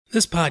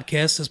This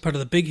podcast is part of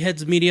the Big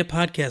Heads Media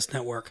Podcast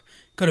Network.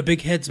 Go to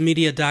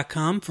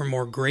bigheadsmedia.com for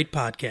more great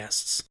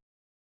podcasts.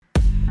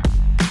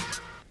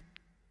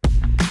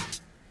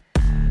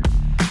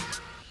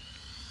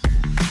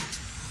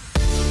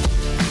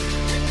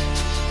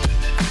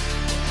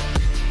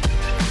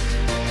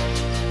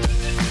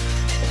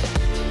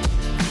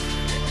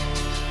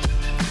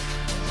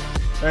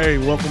 Hey,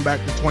 welcome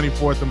back to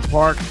 24th and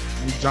Park.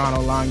 I'm John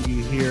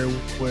Olangi here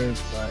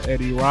with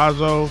Eddie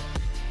Razo.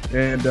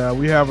 And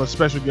we have a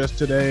special guest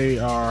today,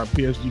 our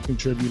PSG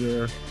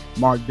contributor,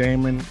 Marc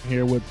Damon,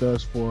 here with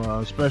us for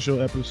a special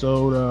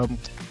episode.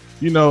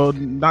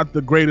 Not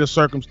the greatest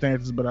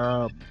circumstances,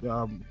 but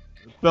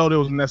felt it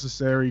was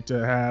necessary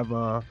to have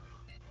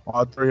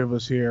all three of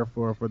us here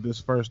for this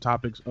first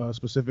topic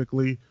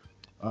specifically.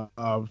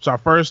 It's our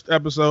first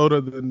episode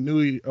of the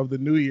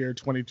new year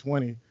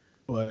 2020.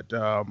 But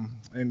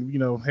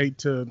hate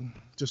to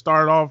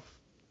start off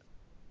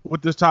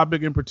with this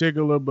topic in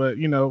particular, but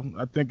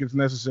I think it's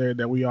necessary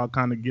that we all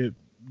kind of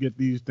get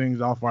these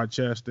things off our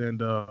chest and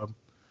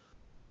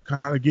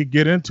kind of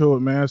get into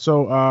it, man.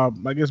 So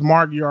I guess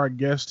Marc, you're our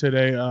guest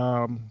today,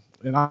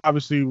 and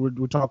obviously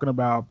we're talking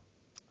about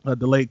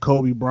the late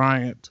Kobe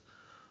Bryant,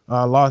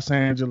 Los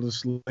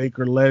Angeles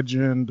Laker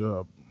legend,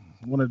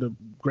 one of the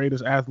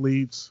greatest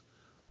athletes.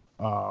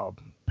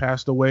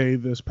 Passed away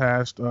this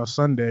past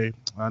Sunday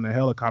on a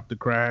helicopter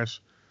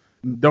crash.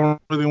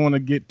 Don't really want to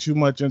get too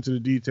much into the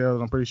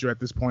details. I'm pretty sure at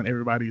this point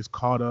everybody's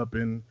caught up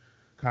and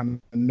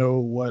kind of know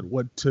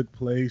what took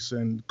place.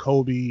 And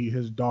Kobe,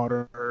 his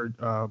daughter,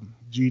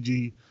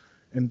 Gigi,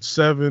 and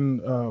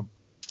seven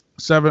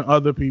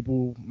other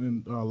people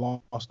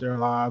lost their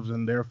lives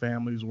and their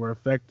families were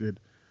affected.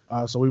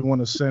 So we want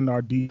to send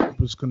our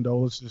deepest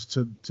condolences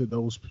to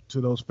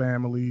those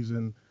families,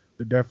 and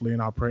they're definitely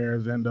in our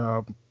prayers.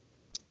 And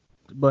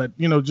but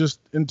just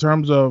in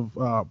terms of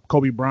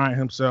Kobe Bryant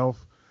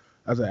himself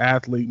as an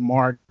athlete,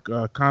 Marc,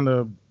 kind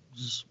of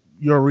just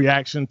your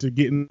reaction to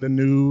getting the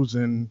news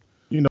and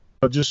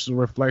just a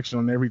reflection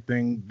on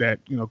everything that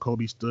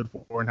Kobe stood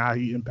for and how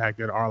he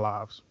impacted our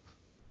lives.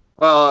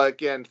 Well,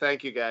 again,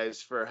 thank you guys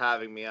for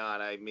having me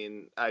on. I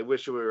mean, I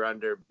wish we were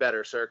under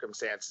better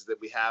circumstances that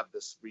we have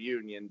this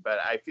reunion, but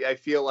I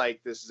feel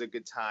like this is a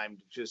good time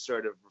to just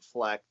sort of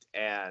reflect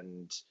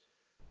and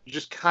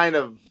just kind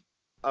of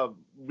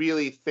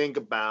really think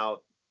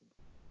about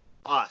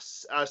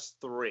us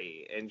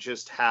three, and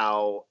just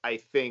how I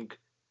think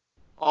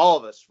all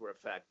of us were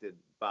affected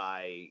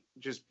by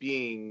just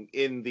being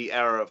in the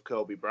era of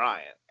Kobe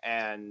Bryant.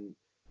 And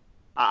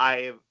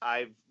I've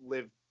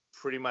lived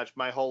pretty much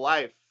my whole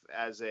life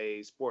as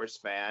a sports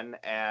fan,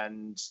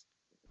 and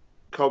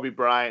Kobe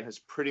Bryant has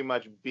pretty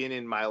much been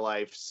in my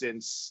life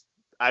since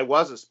I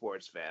was a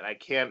sports fan. I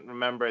can't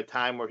remember a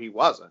time where he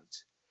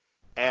wasn't.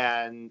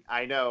 And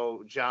I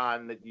know,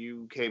 John, that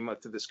you came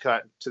up to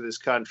this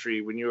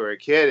country when you were a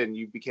kid and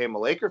you became a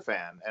Laker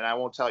fan. And I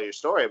won't tell your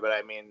story, but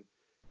I mean,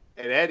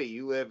 and Eddie,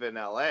 you live in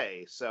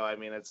LA. So, I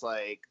mean, it's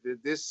like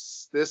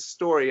this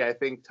story, I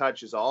think,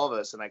 touches all of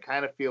us. And I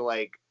kind of feel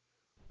like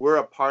we're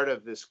a part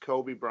of this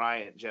Kobe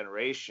Bryant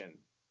generation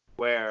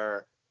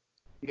where,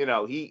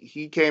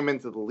 he came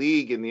into the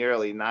league in the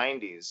early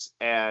 90s,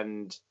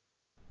 and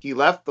he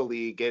left the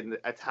league in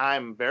a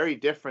time very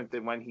different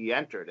than when he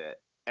entered it.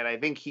 And I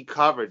think he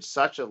covered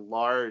such a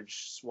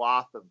large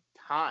swath of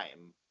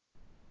time,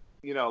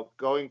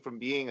 going from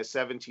being a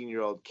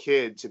 17-year-old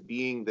kid to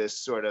being this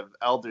sort of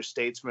elder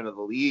statesman of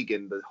the league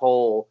and the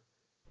whole,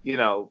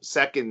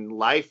 second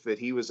life that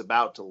he was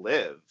about to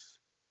live.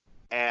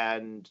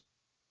 And,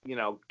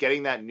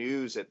 getting that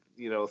news at,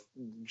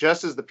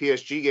 just as the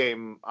PSG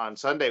game on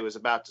Sunday was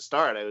about to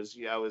start, I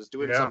was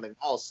doing something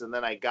else. And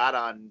then I got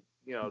on,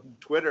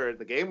 Twitter,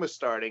 the game was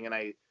starting, and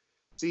I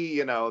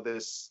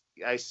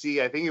see,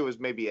 I think it was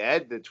maybe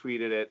Ed that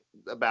tweeted it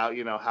about,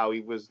 how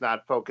he was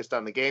not focused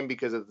on the game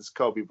because of this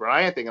Kobe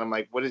Bryant thing. And I'm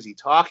like, what is he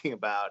talking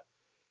about?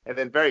 And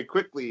then very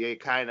quickly, it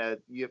kind of,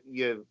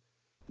 you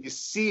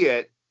see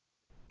it,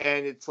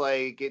 and it's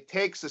like, it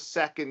takes a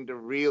second to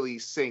really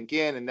sink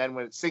in. And then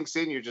when it sinks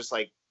in, you're just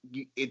like,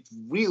 it's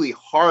really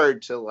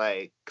hard to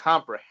like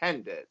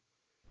comprehend it,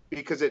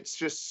 because it's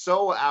just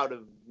so out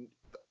of,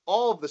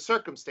 all of the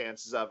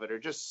circumstances of it are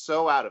just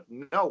so out of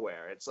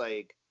nowhere. It's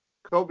like,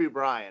 Kobe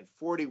Bryant,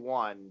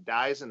 41,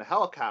 dies in a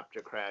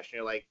helicopter crash, and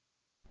you're like,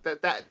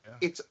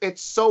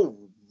 it's so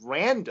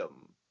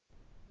random,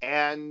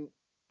 and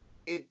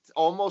it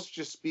almost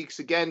just speaks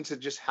again to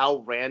just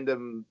how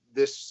random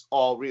this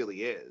all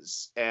really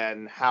is,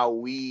 and how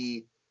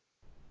we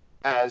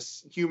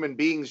as human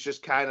beings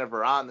just kind of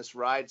are on this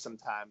ride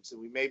sometimes,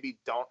 and we maybe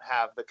don't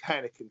have the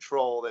kind of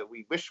control that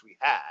we wish we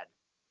had.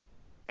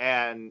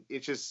 And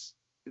it's just,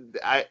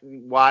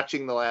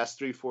 watching the last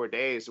 3-4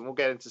 days, and we'll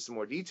get into some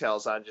more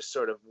details on just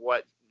sort of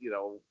what,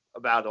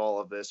 about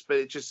all of this, but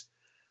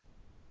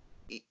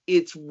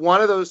it's one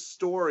of those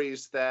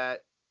stories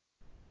that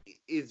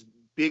is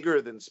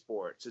bigger than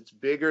sports. It's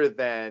bigger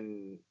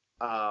than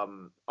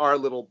our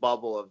little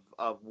bubble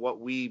of what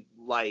we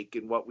like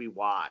and what we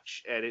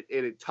watch, and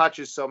it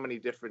touches so many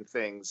different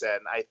things.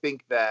 And I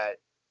think that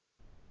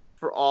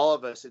for all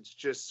of us, it's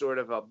just sort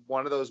of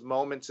one of those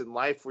moments in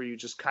life where you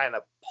just kind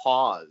of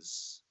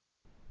pause.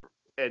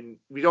 And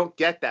we don't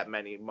get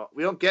many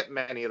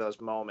of those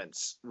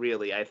moments,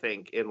 really, I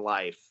think, in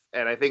life.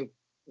 And I think,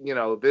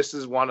 this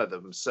is one of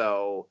them.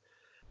 So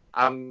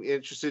I'm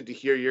interested to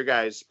hear your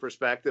guys'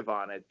 perspective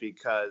on it,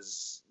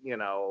 because,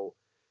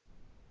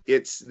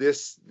 it's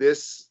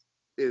this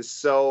is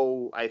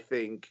so, I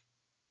think,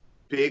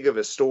 big of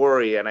a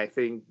story, and I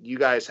think you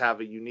guys have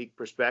a unique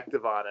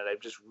perspective on it.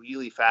 I'm just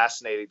really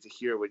fascinated to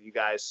hear what you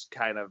guys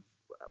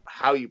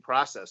how you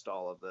processed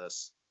all of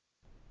this.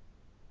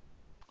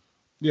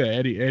 Yeah,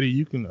 Eddie,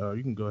 you can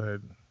go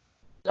ahead.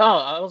 No,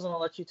 I was gonna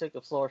let you take the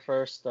floor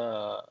first,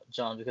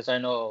 John, because I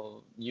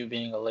know you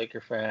being a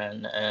Laker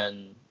fan,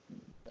 and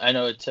I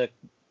know it took.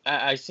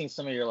 I seen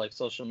some of your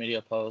social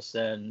media posts,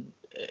 and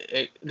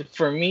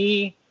for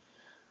me,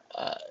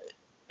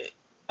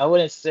 I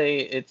wouldn't say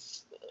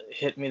it's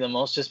hit me the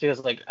most, just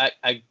because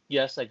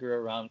yes, I grew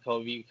around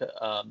Kobe,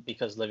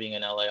 because living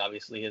in LA,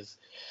 obviously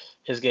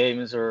his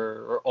games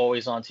are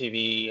always on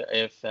TV.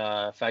 If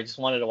I just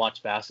wanted to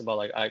watch basketball,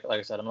 like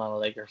I said, I'm not a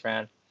Laker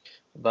fan,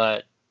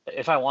 but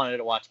if I wanted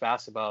to watch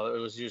basketball, it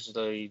was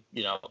usually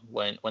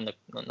when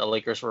the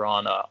Lakers were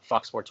on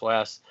Fox Sports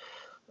West.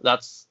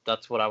 That's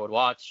what I would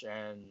watch,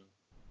 and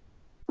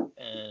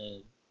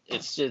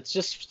it's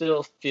just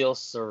still feels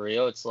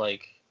surreal. It's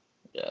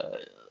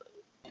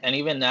and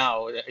even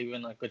now,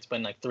 even it's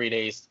been 3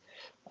 days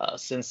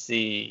since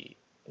the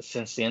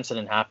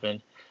incident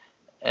happened,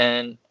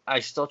 and I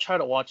still try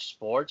to watch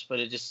sports,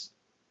 but I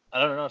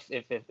don't know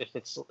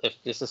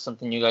if this is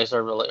something you guys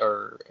are really,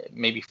 or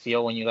maybe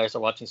feel when you guys are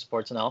watching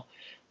sports now,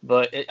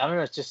 but I don't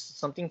know, it's just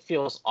something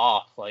feels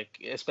off.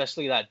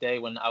 Especially that day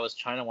when I was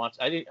trying to watch,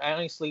 I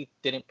honestly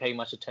didn't pay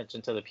much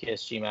attention to the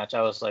PSG match.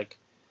 I was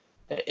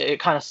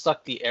it kind of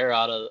sucked the air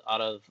out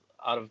of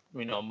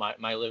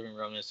my living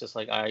room. It's just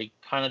I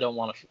kind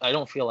of I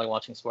don't feel like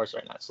watching sports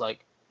right now. It's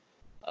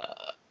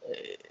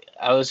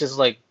I was just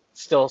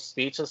still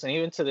speechless, and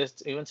even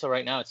to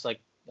right now, it's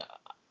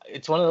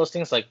it's one of those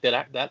things did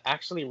that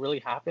actually really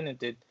happen, and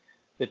did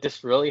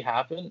this really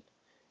happen?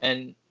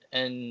 And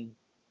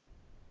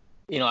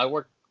I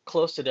work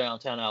close to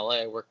downtown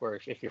LA. I work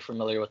if you're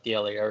familiar with the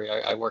LA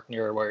area, I work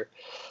near where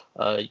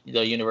the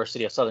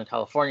University of Southern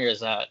California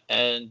is at,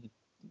 and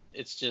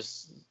it's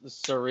just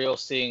surreal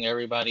seeing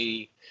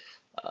everybody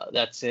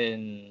that's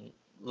in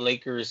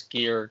Lakers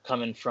gear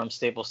coming from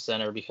Staples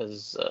Center,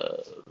 because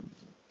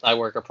I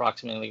work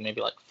approximately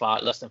maybe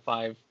less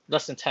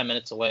than 10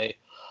 minutes away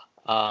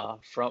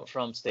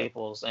from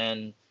Staples,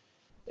 and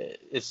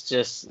it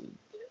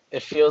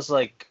feels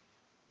like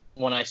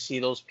when I see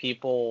those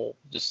people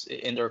just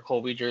in their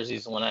Kobe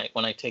jerseys, when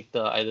I take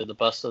either the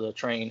bus or the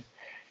train,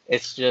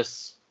 it's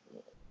just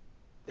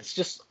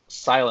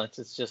silence.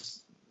 It's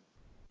just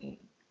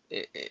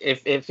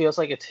it feels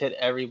like it's hit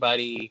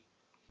everybody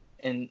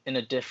in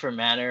a different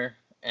manner,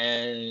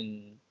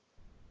 and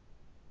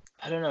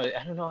I don't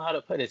know how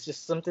to put it. It's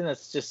just something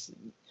that's just,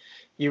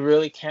 you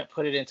really can't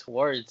put it into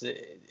words.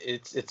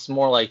 It's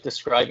more like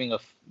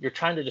you're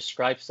trying to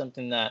describe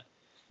something that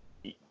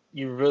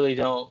you really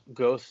don't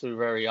go through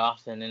very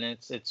often, and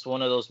it's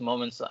one of those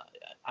moments.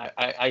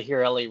 I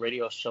hear LA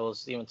radio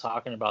shows even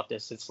talking about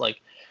this. It's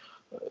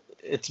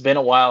it's been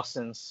a while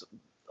since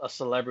a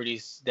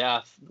celebrity's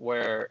death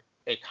where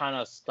it kind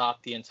of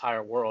stopped the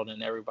entire world,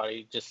 and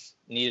everybody just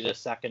needed a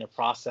second to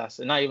process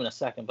it. Not even a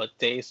second, but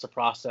days to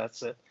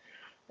process it.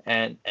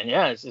 And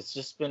yeah, it's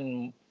just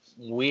been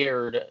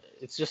weird.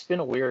 It's just been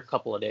a weird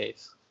couple of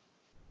days.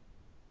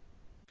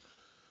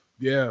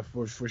 Yeah,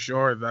 for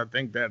sure. I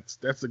think that's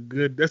a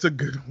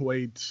good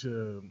way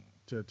to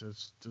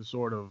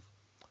sort of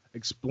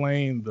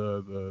explain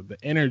the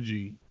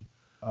energy.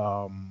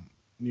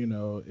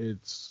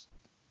 It's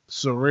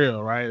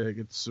surreal, right?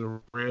 It's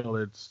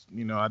surreal. It's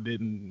I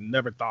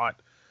never thought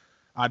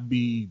I'd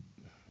be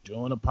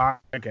doing a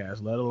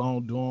podcast, let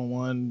alone doing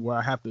one where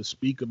I have to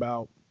speak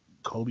about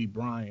Kobe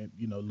Bryant,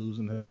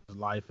 losing his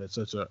life at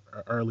such a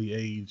early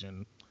age,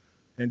 and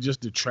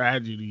just the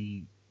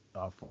tragedy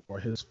for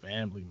his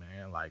family,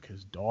 man.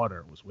 His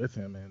daughter was with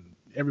him, and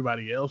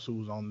everybody else who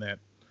was on that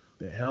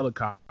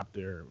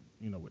helicopter,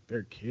 with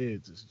their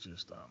kids. It's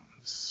just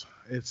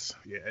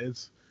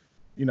it's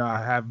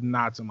I have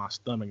knots in my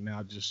stomach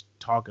now just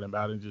talking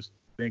about it, and just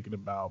thinking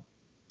about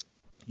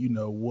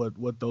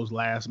what those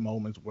last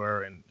moments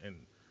were, and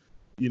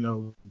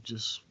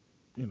just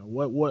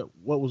what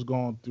was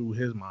going through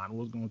his mind,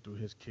 what was going through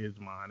his kids'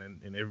 mind,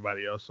 and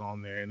everybody else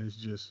on there. And it's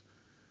just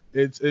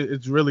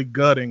it's really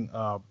gutting,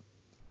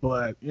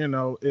 but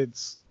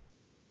it's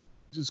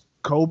just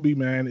Kobe,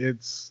 man.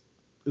 It's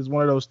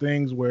one of those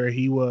things where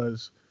he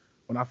was,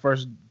 when I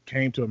first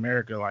came to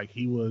America, I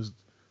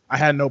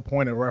had no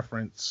point of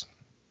reference.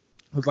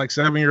 I was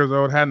 7 years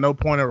old, had no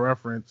point of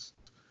reference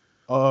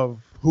of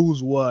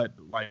who's what,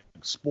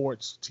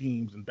 sports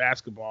teams and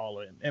basketball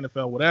and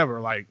NFL,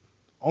 whatever.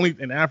 Only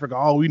in Africa,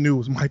 all we knew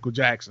was Michael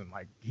Jackson.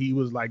 He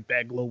was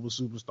that global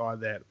superstar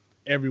that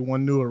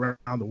everyone knew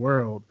around the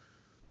world.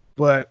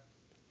 But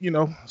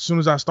as soon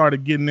as I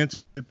started getting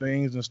into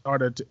things and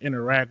started to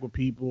interact with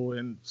people,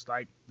 and it's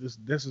like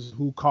this is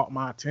who caught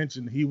my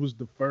attention. He was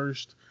the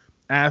first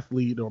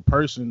athlete or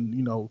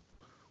person,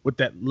 with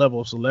that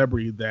level of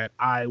celebrity that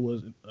I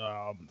was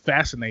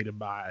fascinated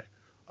by,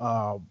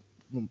 uh,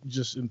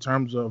 just in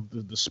terms of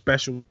the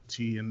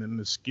specialty and then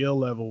the skill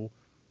level.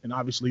 And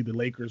obviously the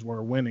Lakers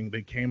were winning.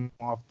 They came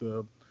off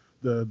the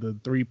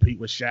three-peat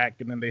with Shaq,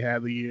 and then they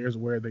had the years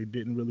where they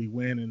didn't really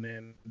win, and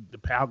then the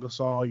Pau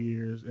Gasol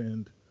years,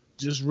 and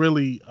just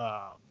really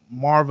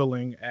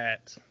marveling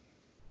at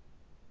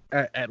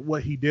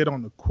what he did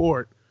on the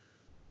court.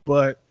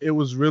 But it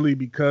was really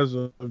because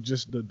of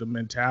just the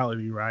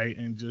mentality, right?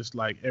 And just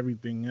like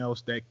everything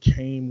else that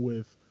came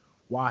with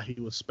why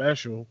he was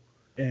special.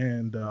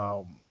 And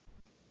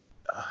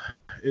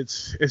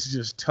it's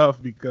just tough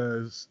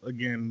because,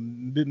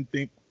 again, didn't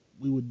think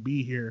we would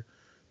be here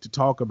to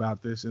talk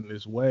about this in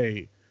this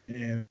way.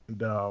 And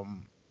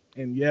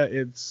yeah,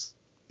 it's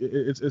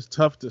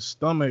tough to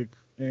stomach.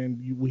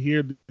 And we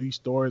hear these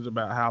stories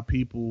about how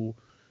people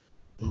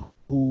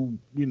who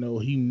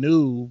he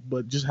knew,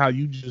 but just how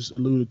you just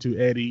alluded to,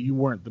 Eddie, you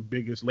weren't the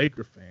biggest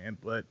Laker fan,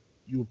 but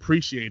you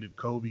appreciated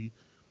Kobe's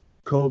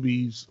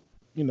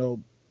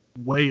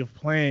way of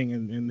playing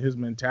and his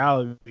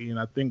mentality. And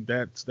I think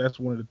that's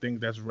one of the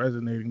things that's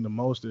resonating the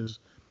most is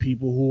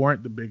people who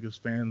aren't the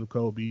biggest fans of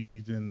Kobe,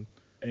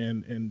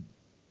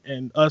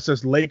 and us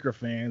as Laker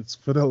fans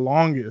for the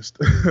longest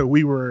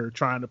we were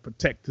trying to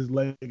protect his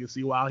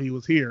legacy while he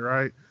was here,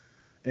 right?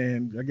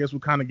 And I guess we'll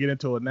kind of get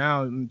into it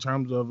now in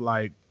terms of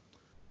like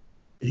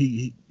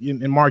he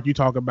and Mark, you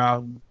talk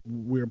about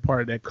we're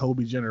part of that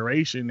Kobe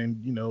generation,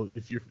 and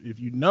if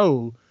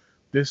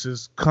this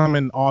is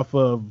coming off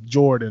of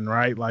Jordan,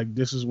 right? Like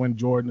this is when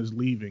Jordan is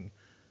leaving,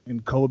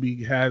 and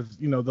Kobe has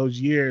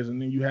those years,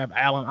 and then you have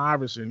Allen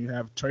Iverson, you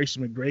have Tracy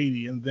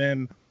McGrady, and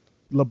then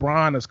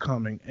LeBron is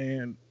coming,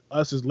 and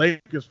us as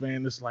Lakers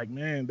fans, it's like,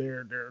 man,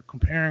 they're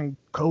comparing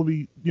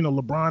Kobe,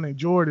 LeBron and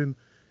Jordan,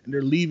 and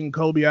they're leaving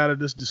Kobe out of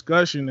this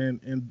discussion,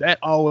 and that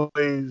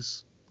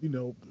always,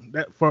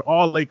 that for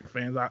all Laker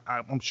fans,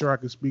 I'm sure I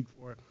can speak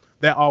for it,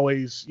 that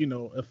always,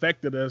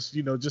 affected us,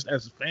 just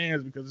as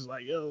fans, because it's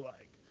like,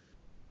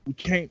 we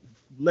can't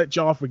let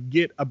y'all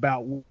forget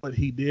about what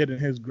he did and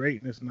his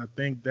greatness. And I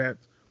think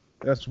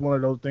that's one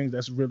of those things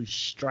that's really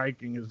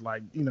striking is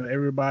like,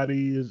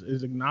 everybody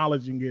is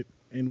acknowledging it,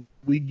 and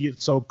we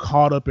get so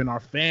caught up in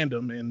our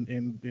fandom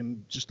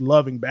and just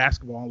loving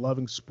basketball and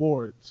loving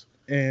sports.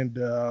 And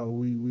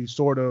we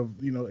sort of,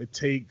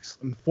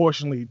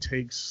 unfortunately, it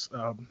takes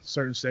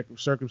certain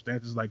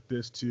circumstances like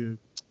this for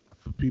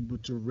people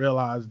to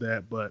realize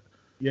that. But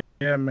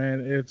yeah, man,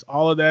 it's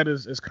all of that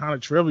is kind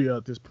of trivia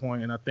at this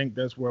point, and I think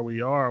that's where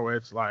we are, where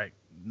it's like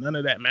none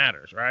of that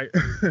matters, right?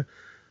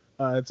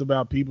 It's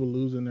about people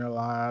losing their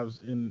lives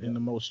in the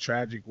most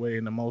tragic way,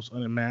 in the most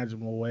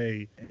unimaginable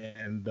way,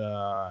 and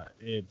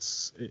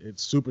it's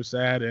super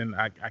sad, and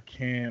I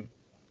can't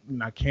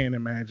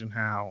imagine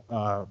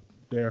how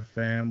their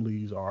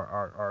families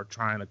are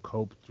trying to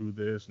cope through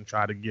this and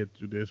try to get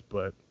through this.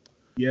 But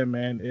yeah,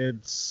 man,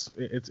 it's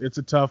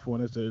a tough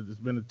one. It's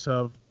been a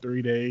tough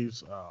 3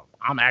 days.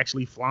 I'm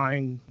actually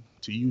flying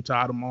to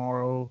Utah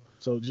tomorrow,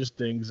 so just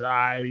the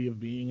anxiety of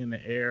being in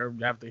the air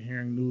after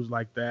hearing news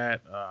like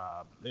that,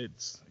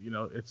 it's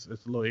a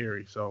little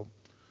eerie. So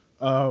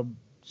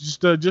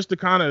just to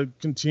kind of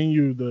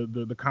continue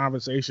the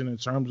conversation in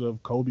terms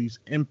of Kobe's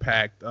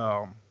impact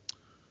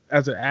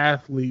as an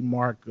athlete,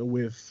 Mark,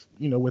 with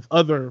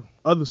other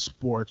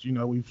sports.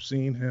 We've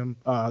seen him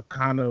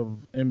kind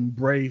of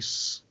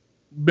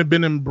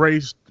been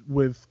embraced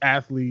with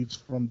athletes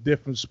from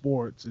different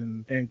sports,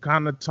 and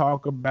kind of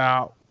talk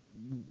about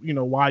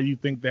why you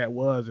think that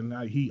was.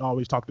 And he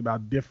always talked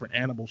about different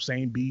animals,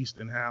 same beast,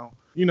 and how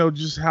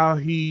just how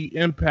he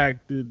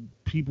impacted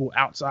people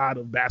outside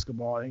of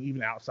basketball and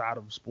even outside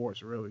of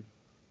sports, really.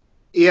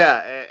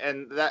 Yeah,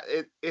 and that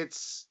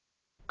it's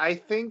I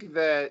think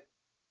that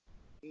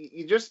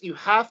you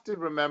have to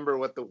remember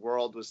what the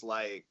world was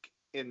like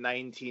in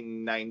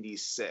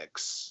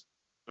 1996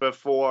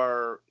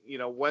 before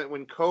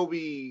when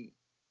Kobe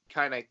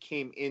kind of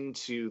came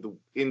into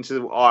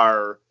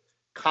our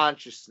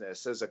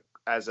consciousness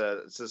as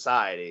a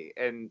society,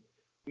 and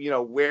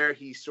where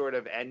he sort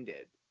of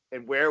ended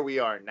and where we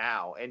are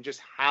now, and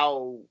just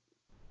how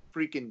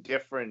freaking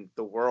different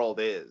the world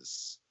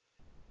is.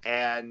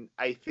 And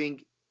I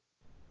think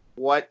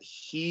what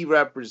he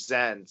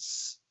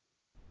represents,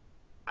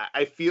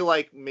 I feel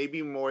like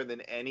maybe more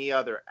than any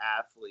other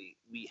athlete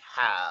we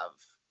have,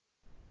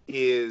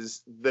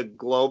 is the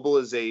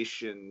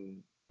globalization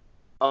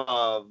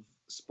of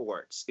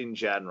sports in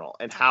general,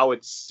 and how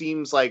it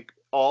seems like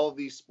all of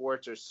these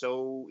sports are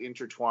so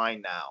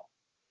intertwined now.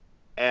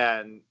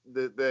 And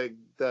the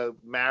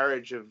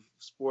marriage of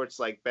sports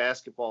like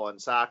basketball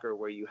and soccer,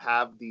 where you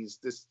have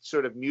this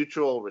sort of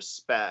mutual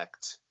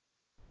respect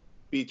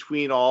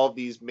between all of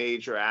these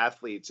major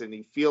athletes, and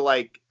you feel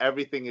like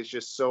everything is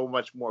just so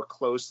much more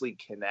closely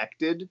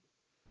connected.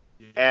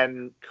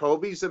 And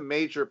Kobe's a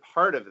major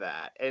part of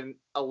that. And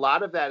a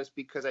lot of that is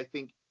because I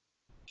think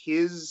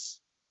his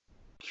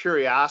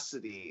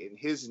curiosity and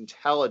his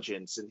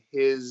intelligence and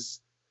his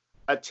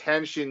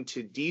attention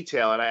to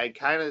detail, and I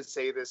kind of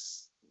say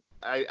this,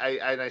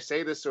 I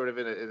say this sort of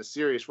in a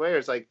serious way.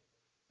 It's like,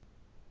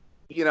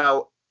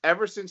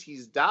 ever since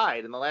he's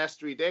died in the last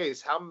 3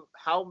 days,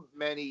 how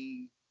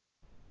many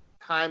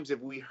times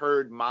have we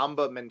heard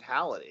Mamba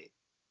mentality?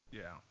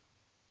 Yeah.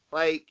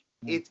 Like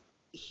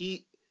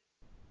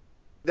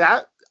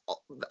that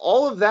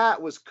all of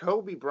that was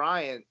Kobe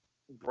Bryant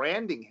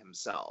branding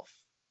himself.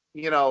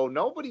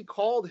 Nobody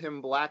called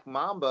him Black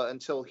Mamba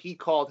until he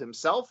called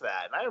himself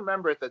that. And I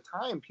remember at the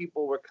time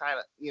people were kind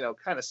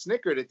of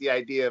snickered at the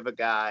idea of a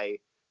guy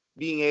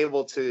being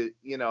able to,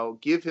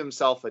 give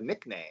himself a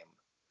nickname.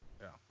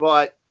 Yeah.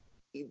 But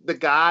the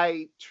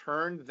guy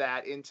turned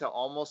that into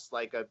almost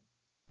like a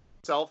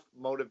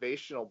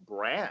self-motivational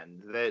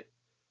brand that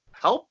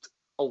helped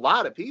a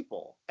lot of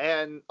people.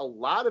 And a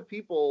lot of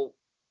people,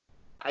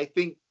 I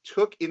think,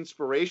 took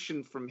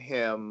inspiration from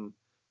him,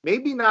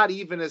 maybe not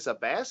even as a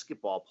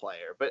basketball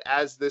player, but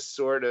as this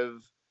sort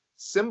of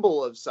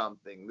symbol of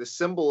something, this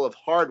symbol of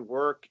hard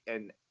work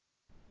and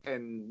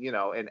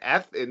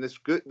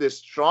this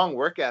strong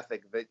work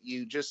ethic that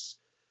you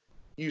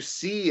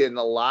see in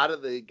a lot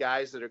of the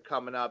guys that are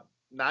coming up,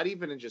 not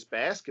even in just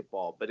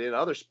basketball, but in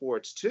other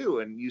sports too.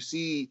 And you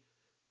see,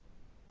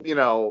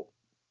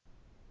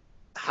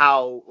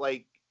 how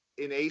like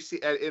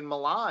in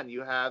Milan,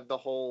 you have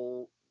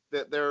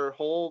their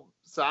whole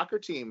soccer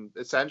team,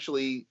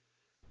 essentially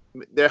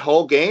their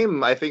whole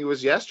game, I think it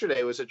was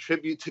yesterday, was a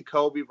tribute to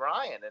Kobe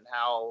Bryant, and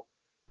how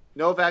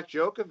Novak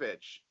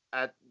Djokovic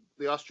at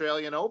the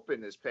Australian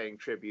Open is paying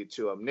tribute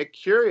to him. Nick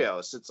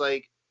Kyrgios. It's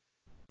like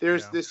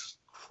there's this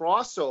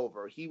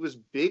crossover. He was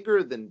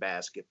bigger than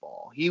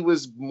basketball. He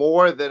was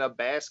more than a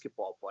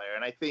basketball player.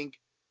 And I think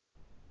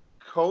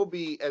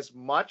Kobe, as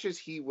much as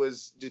he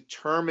was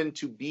determined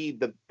to be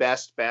the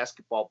best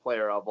basketball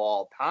player of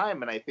all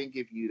time, and I think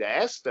if you'd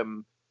asked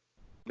him,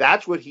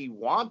 that's what he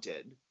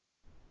wanted.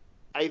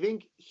 I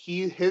think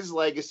his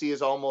legacy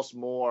is almost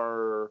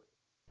more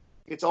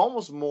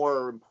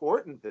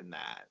important than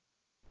that.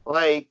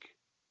 Like,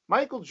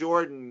 Michael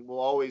Jordan will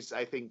always,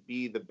 I think,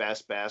 be the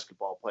best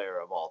basketball player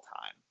of all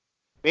time.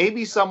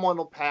 Maybe someone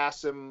will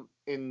pass him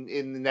in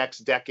the next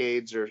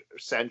decades or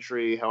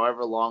century,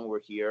 however long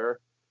we're here.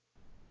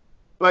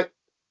 But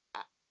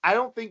I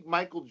don't think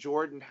Michael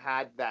Jordan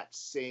had that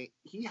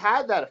he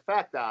had that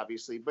effect,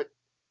 obviously, but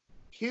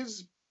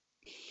his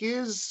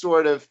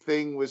sort of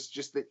thing was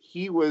just that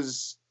he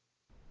was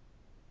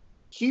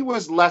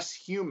less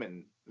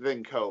human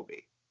than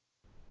Kobe.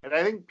 And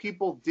I think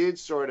people did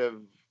sort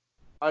of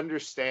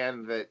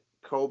understand that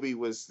Kobe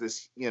was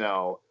this,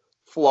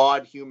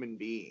 flawed human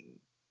being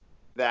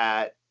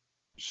that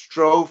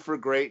strove for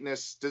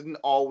greatness, didn't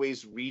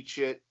always reach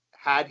it,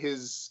 had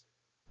his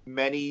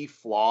many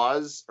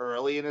flaws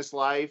early in his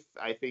life.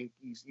 I think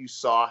you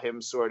saw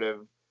him sort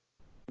of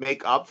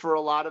make up for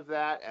a lot of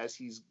that as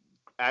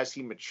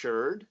he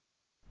matured.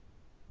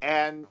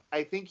 And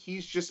I think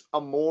he's just a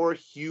more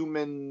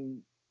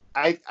human.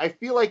 I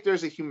feel like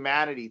there's a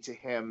humanity to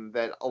him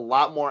that a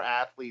lot more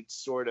athletes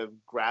sort of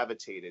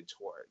gravitated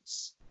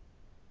towards.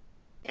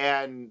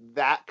 And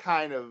that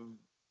kind of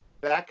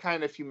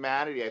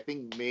humanity, I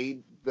think,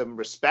 made them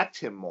respect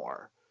him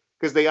more,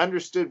 because they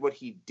understood what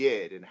he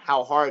did and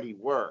how hard he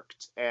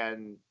worked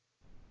and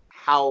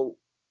how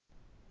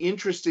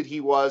interested he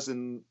was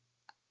in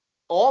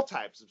all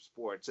types of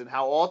sports and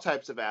how all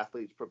types of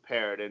athletes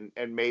prepared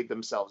and made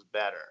themselves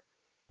better.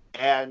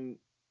 And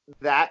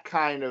that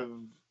kind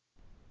of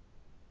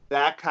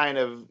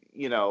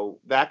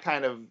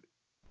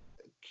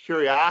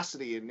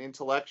curiosity and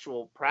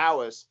intellectual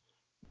prowess,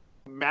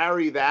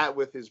 marry that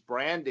with his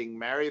branding,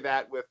 marry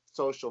that with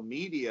social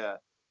media,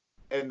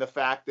 and the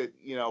fact that,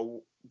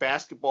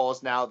 basketball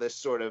is now this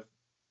sort of,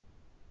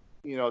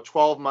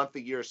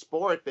 12-month-a-year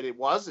sport that it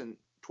wasn't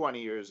 20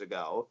 years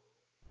ago.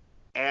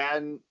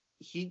 And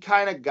he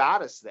kind of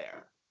got us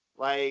there.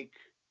 Like,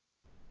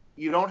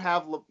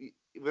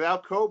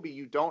 without Kobe,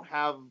 you don't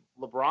have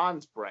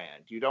LeBron's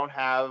brand. You don't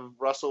have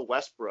Russell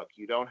Westbrook.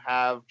 You don't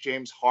have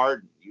James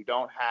Harden. You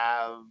don't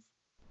have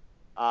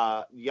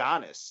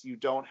Giannis. You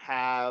don't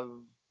have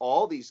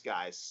all these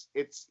guys.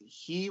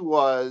 He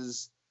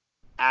was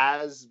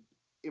as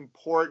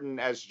important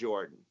as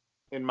Jordan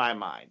in my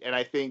mind. And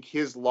I think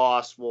his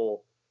loss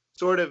will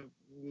sort of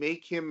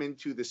make him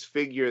into this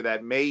figure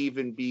that may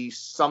even be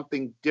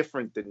something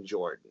different than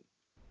Jordan.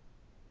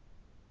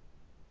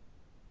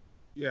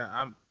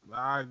 Yeah,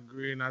 I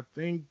agree, and I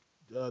think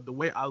the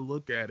way I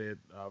look at it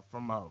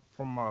from a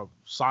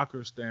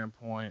soccer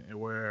standpoint,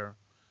 where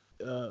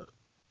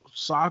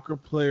soccer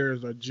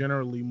players are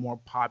generally more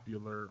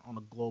popular on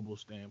a global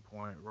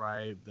standpoint,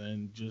 right,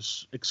 than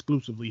just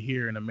exclusively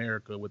here in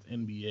America with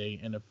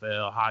NBA,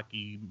 NFL,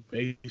 hockey,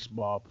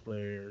 baseball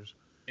players.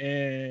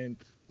 And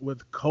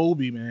with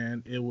Kobe,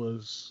 man,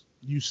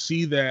 you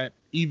see that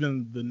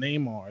even the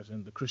Neymars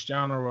and the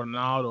Cristiano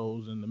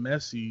Ronaldos and the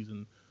Messis,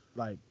 and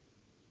like,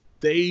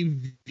 they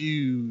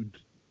viewed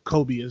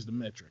Kobe as the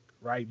metric,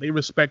 right? They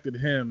respected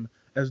him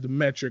as the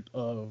metric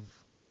of,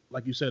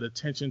 like you said,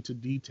 attention to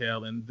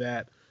detail, and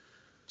that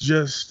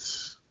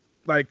just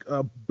like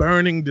a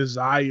burning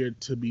desire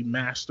to be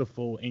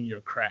masterful in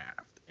your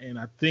craft. And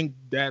I think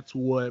that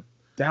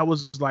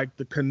was like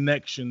the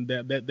connection,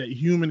 that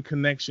human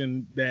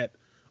connection, that,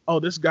 oh,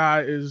 this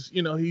guy is,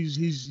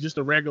 he's just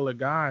a regular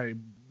guy,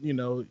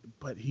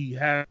 but he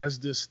has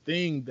this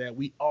thing that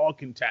we all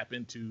can tap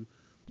into,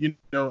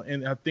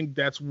 and I think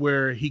that's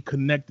where he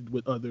connected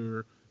with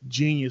other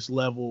genius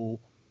level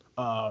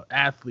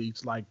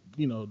athletes like,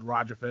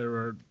 Roger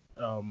Federer,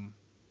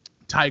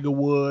 Tiger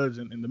Woods,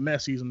 and the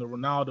Messis and the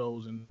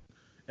Ronaldos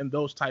and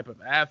those type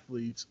of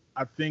athletes.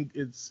 I think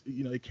it's,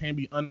 it can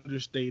be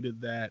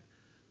understated that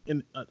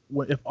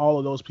if all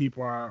of those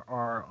people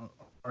are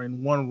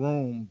in one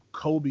room,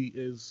 Kobe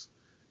is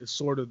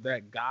sort of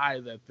that guy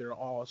that they're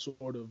all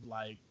sort of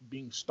like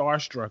being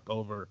starstruck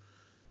over.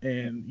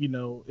 And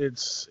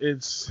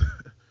it's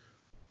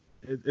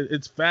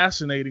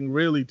fascinating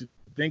really to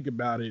think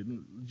about it,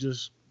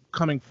 just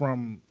coming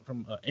from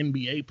an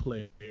NBA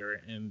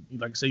player. And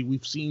like I say,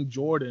 we've seen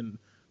Jordan,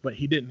 but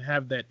he didn't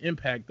have that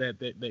impact,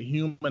 that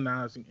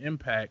humanizing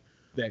impact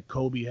that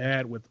Kobe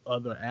had with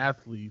other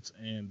athletes.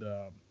 And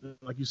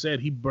like you said,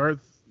 he birthed,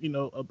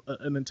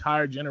 an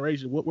entire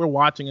generation. What we're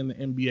watching in the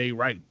NBA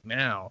right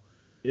now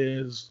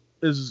is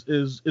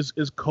Kobe's,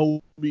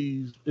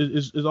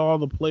 is all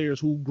the players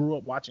who grew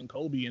up watching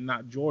Kobe and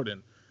not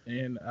Jordan.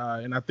 And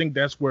I think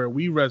that's where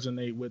we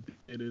resonate with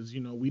it, is,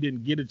 we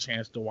didn't get a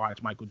chance to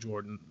watch Michael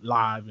Jordan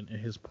live in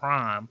his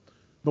prime,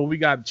 but we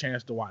got a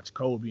chance to watch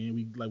Kobe, and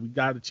we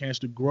got a chance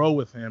to grow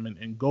with him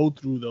and go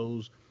through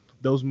those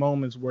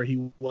moments where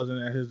he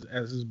wasn't at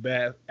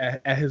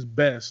his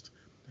best,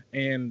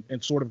 and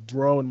sort of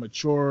grow and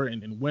mature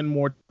and win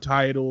more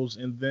titles,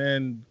 and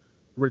then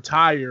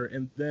retire,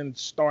 and then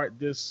start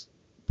this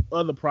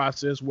other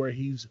process where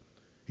he's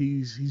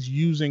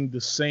using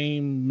the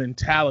same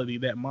mentality,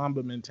 that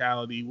Mamba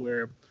mentality,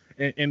 where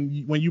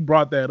and when you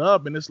brought that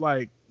up, and it's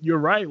like, you're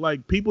right,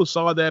 like people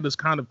saw that as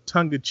kind of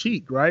tongue in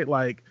cheek, right?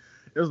 Like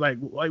it was like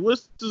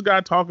what's this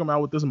guy talking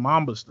about with this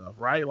Mamba stuff,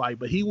 right? Like,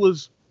 but he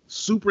was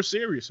super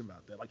serious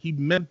about that. Like he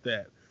meant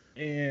that.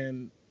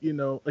 And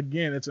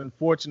again, it's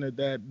unfortunate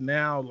that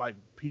now like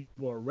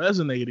people are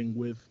resonating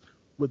with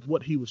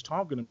what he was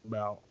talking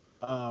about,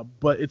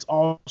 but it's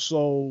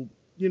also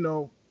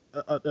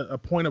a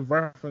point of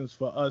reference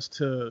for us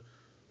to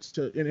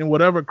in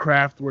whatever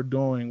craft we're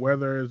doing,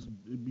 whether it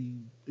be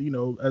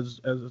as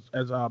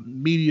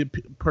media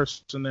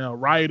personnel,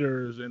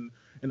 writers and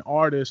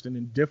artists, and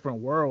in different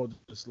worlds.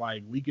 It's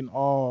like we can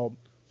all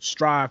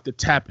strive to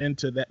tap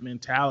into that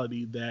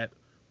mentality that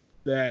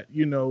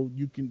you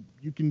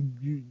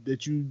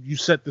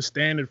set the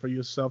standard for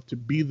yourself to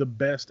be the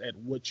best at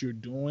what you're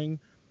doing,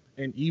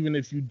 and even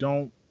if you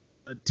don't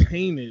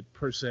attain it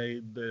per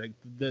se, the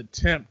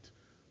attempt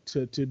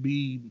to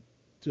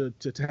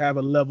have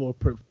a level of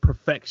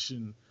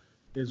perfection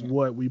is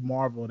what we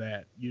marveled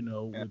at,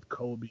 with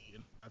Kobe.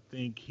 And I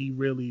think he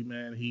really,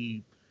 man,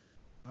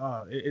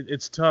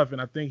 it's tough,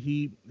 and I think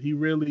he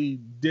really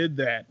did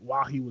that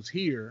while he was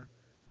here,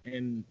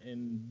 and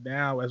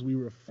now as we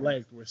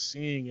reflect, we're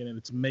seeing it and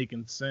it's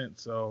making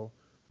sense. So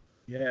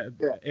yeah.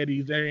 Eddie,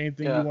 is there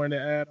anything you wanted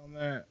to add on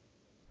that?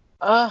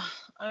 I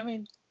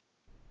mean,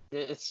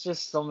 it's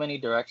just so many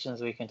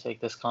directions we can take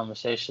this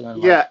conversation,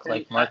 and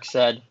like Mark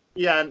said.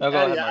 Yeah, and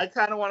Eddie, I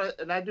kind of want to,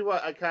 and I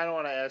kind of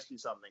want to ask you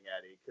something,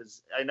 Eddie,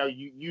 because I know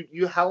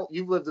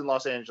you've lived in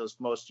Los Angeles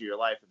most of your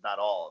life, if not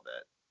all of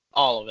it.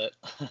 All of it.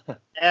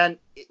 And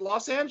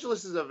Los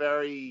Angeles is a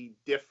very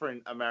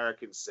different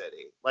American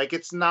city. Like,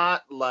 it's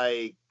not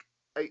like,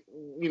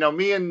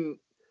 me and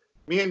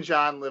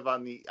John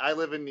I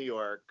live in New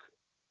York.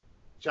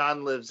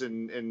 John lives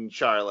in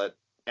Charlotte,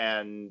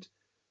 and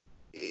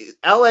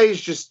LA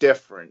is just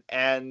different.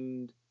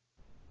 And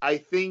I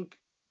think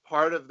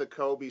part of the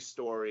Kobe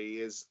story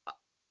is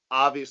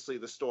obviously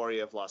the story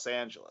of Los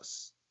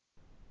Angeles,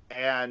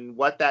 and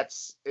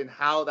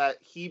how that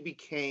he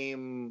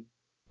became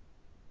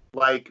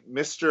like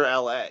Mr.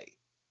 LA.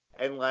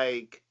 And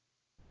like,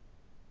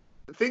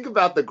 think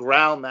about the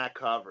ground that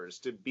covers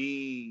to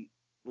be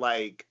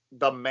like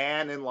the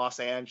man in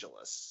Los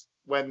Angeles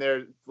when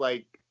there's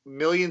like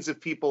millions of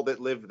people that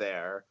live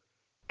there,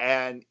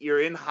 and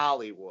you're in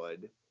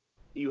Hollywood.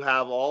 You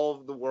have all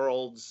of the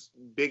world's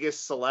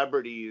biggest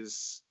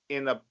celebrities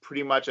in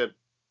pretty much a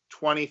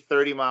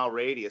 20-30 mile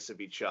radius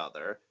of each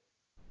other.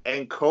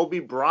 And Kobe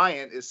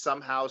Bryant is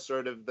somehow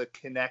sort of the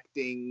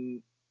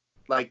connecting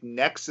like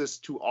nexus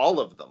to all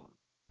of them.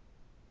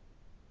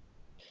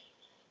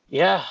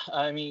 Yeah,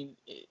 I mean,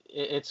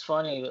 it's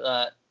funny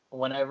that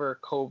whenever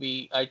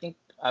Kobe, I think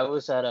I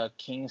was at a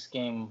Kings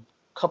game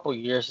a couple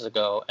years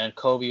ago, and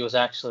Kobe was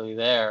actually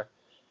there,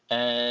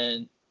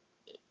 and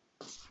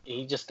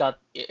he just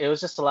it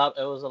was a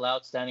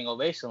loud standing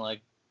ovation.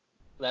 Like,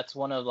 that's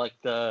one of like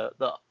the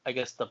I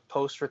guess the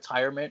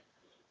post-retirement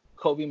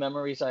Kobe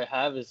memories I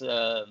have is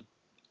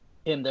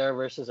him there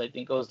versus, I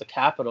think it was the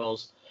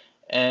Capitals,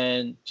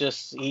 and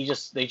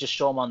they just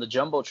show him on the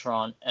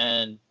Jumbotron,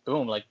 and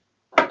boom, like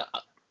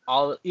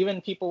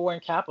even people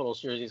wearing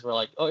Capitals jerseys were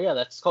like, oh yeah,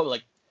 that's Kobe.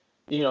 Like,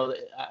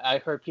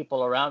 I heard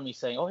people around me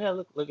saying, oh yeah,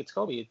 look, it's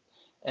Kobe.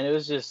 And it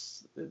was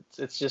just,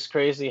 it's just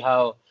crazy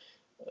how,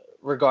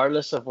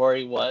 regardless of where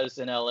he was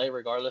in LA,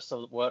 regardless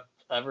of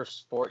whatever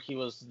sport he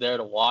was there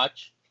to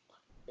watch,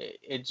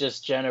 it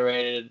just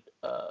generated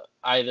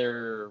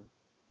either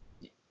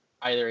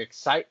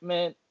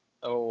excitement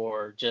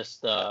or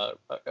just a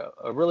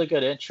really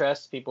good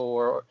interest. People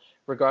were,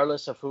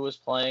 regardless of who was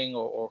playing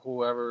or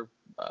whoever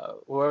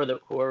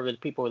the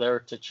people were there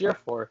to cheer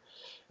for,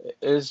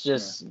 it was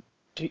just,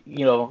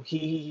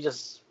 he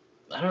just,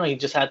 I don't know, he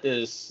just had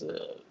this,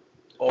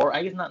 or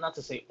I guess not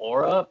to say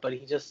aura, but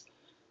he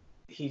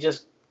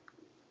just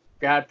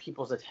grabbed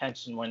people's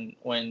attention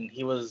when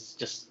he was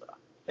just,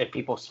 if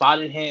people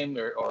spotted him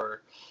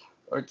or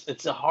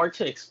it's hard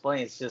to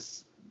explain. It's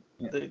just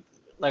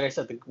like I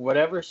said,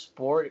 whatever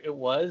sport it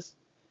was,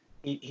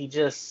 he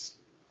just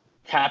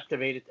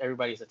captivated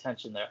everybody's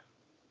attention there.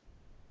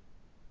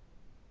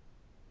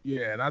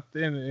 Yeah,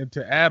 and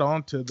to add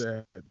on to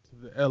the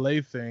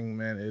LA thing,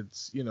 man,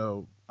 it's,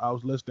 I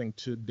was listening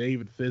to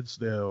David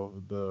Fizdale,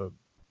 the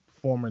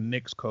former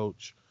Knicks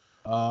coach.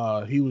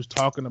 He was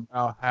talking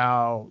about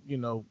how,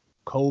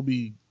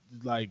 Kobe,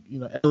 like,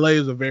 LA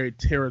is a very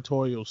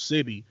territorial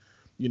city,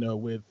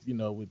 with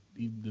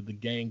the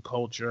gang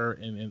culture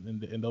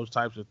and those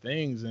types of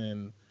things,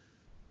 and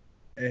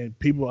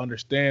people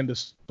understand the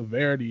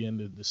severity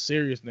and the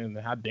seriousness and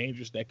how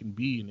dangerous that can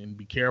be, and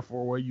be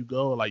careful where you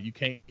go. Like, you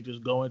can't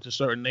just go into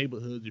certain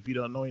neighborhoods if you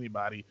don't know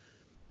anybody.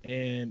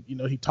 And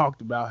he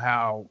talked about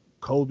how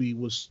Kobe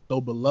was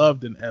so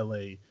beloved in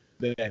LA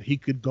that he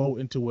could go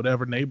into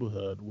whatever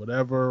neighborhood,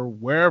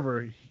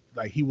 wherever,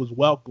 like, he was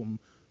welcome,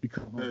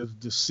 because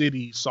the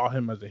city saw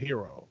him as a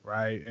hero,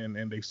 right?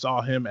 And they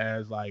saw him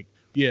as like,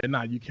 yeah,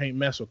 nah, you can't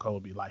mess with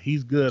Kobe. Like,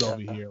 he's good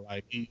over here.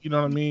 Like, you know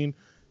what I mean?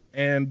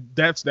 And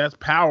that's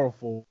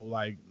powerful.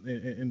 Like,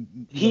 and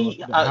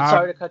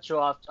sorry to cut you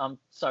off. I'm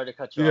sorry to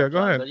cut you off. Yeah, go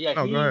John, ahead. but yeah,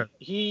 No, go ahead.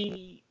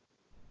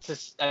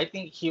 I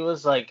think he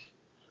was like,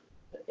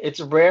 it's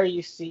rare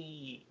you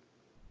see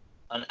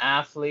an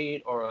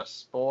athlete or a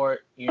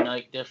sport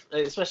unite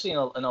especially in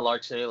a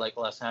large city like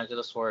Los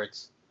Angeles, where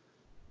it's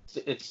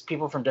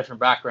people from different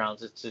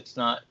backgrounds. It's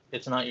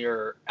not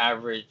your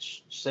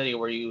average city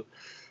where you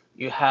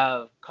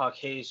have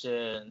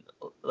Caucasian,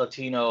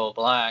 Latino,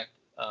 Black,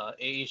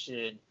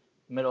 Asian,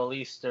 Middle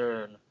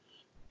Eastern,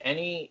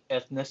 any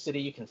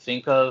ethnicity you can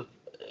think of.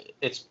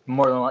 It's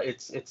more than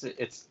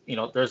it's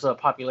there's a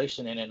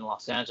population in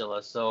Los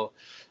Angeles, so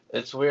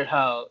it's weird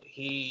how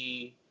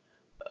he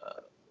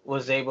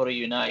was able to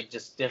unite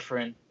just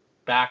different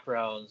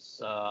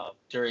backgrounds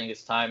during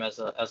his time as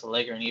a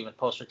Laker, and even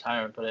post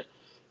retirement. But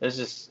it's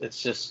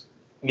just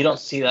you don't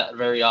see that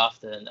very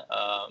often.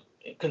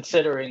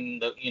 Considering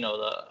the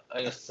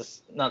I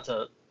guess not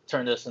to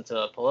turn this into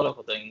a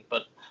political thing,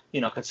 but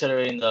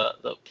considering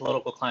the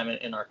political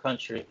climate in our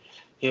country,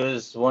 he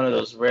was one of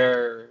those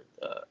rare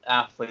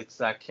athletes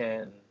that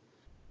can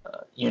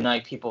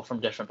unite people from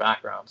different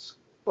backgrounds.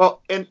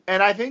 Well, and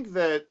I think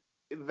that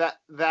and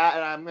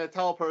I'm going to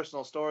tell a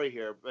personal story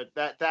here, but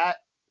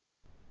that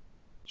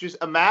just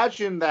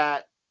imagine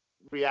that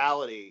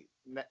reality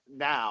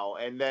now,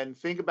 and then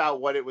think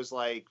about what it was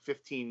like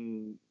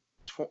 15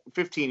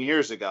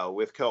 years ago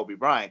with Kobe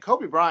Bryant.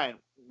 Kobe Bryant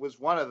was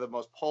one of the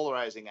most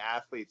polarizing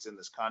athletes in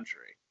this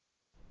country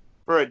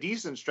for a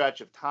decent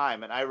stretch of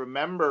time. And I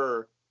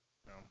remember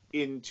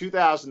in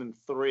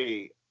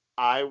 2003,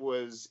 I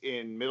was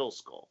in middle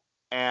school,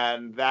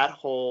 and that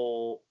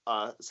whole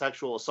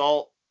sexual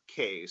assault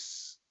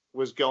case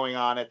was going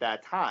on at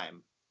that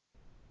time.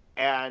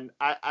 And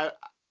I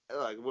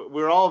like,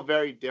 we're all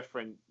very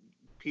different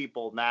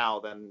people now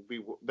than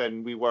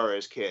we were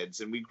as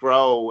kids, and we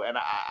grow. And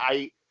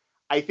I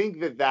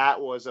think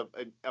that was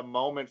a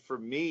moment for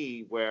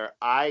me where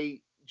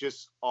I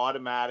just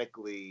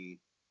automatically,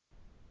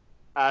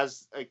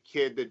 as a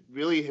kid that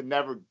really had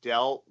never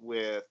dealt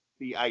with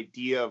the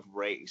idea of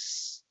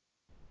race,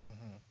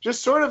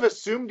 just sort of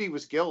assumed he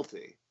was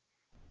guilty.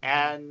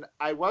 And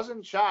I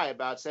wasn't shy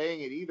about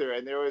saying it either.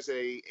 And there was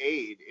a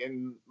aide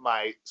in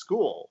my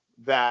school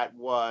that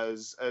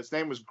was, his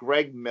name was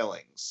Greg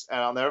Millings,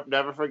 and I'll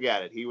never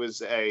forget it. He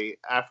was a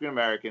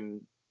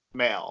African-American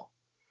male,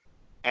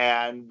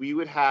 and we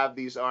would have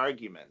these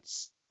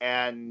arguments.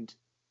 And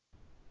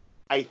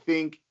I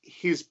think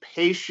his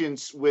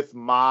patience with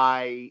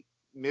my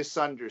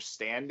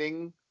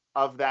misunderstanding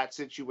of that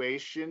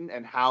situation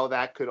and how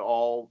that could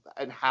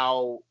and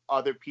how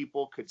other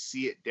people could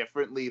see it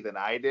differently than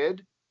I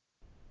did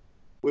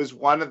was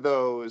one of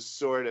those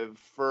sort of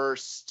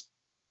first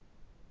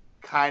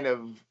kind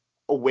of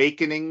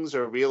awakenings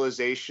or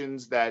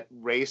realizations that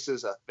race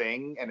is a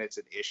thing and it's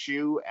an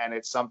issue, and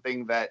it's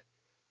something that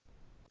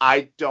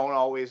I don't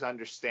always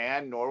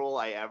understand, nor will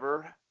I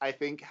ever, I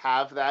think,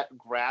 have that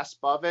grasp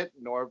of it,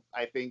 nor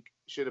I think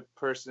should a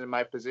person in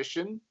my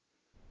position.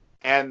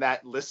 And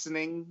that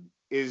listening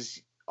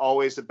is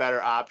always a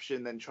better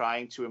option than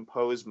trying to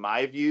impose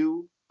my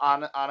view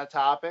on a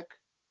topic.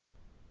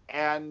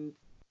 And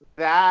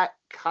that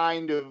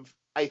kind of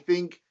I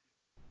think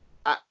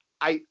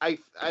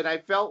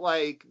I felt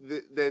like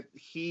that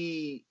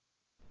he,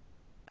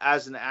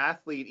 as an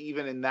athlete,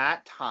 even in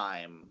that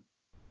time,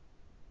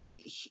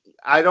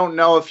 I don't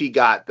know if he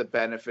got the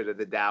benefit of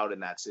the doubt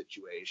in that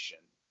situation.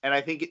 And I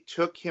think it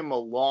took him a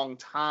long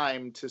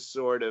time to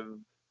sort of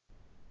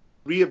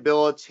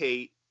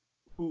rehabilitate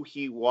who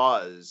he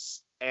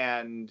was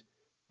and,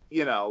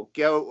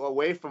 go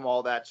away from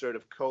all that sort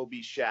of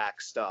Kobe Shaq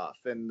stuff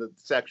and the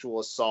sexual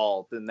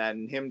assault and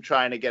then him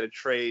trying to get a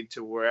trade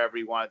to wherever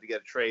he wanted to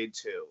get a trade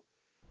to.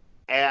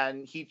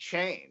 And he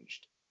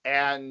changed.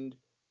 And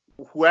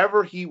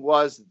whoever he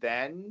was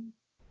then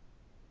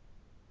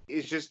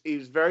he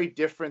was very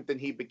different than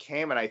he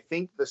became. And I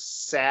think the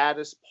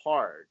saddest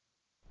part,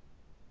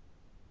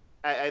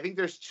 I think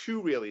there's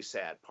two really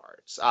sad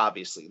parts,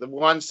 obviously. The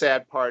one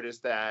sad part is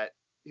that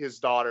his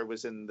daughter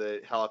was in the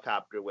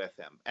helicopter with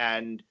him.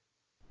 And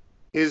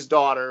his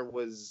daughter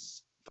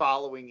was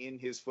following in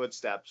his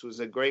footsteps, was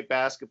a great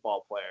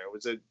basketball player,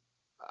 was a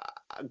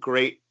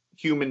great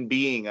human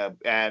being,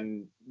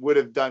 and would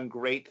have done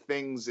great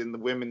things in the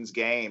women's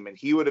game. And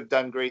he would have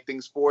done great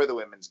things for the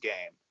women's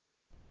game.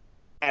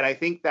 And I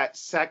think that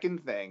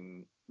second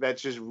thing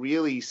that's just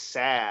really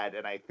sad,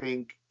 and I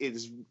think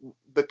is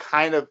the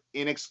kind of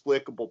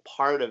inexplicable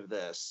part of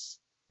this,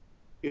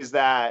 is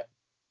that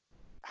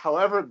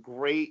however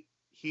great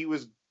he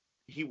was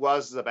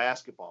as a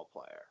basketball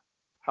player,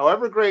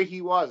 however great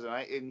he was,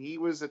 and he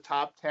was a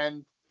top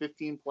 10,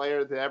 15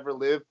 player that ever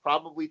lived,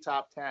 probably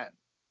top 10.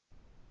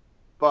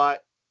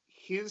 But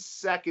his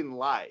second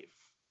life,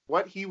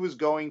 what he was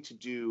going to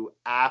do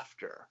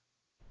after,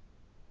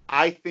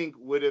 I think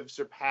would have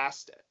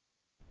surpassed it.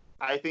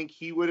 I think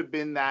he would have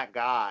been that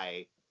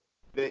guy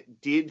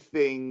that did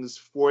things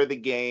for the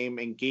game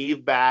and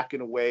gave back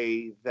in a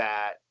way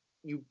that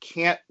you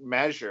can't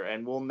measure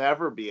and will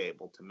never be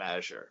able to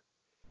measure.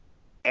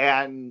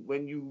 And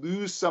when you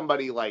lose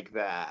somebody like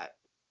that,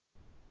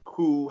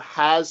 who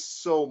has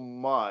so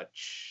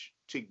much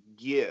to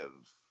give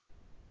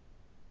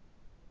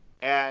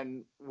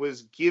and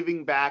was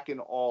giving back in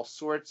all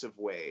sorts of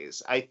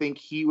ways, I think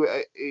he,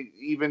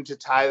 even to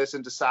tie this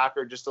into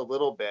soccer just a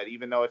little bit,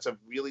 even though it's a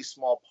really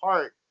small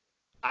part,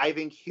 I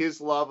think his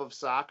love of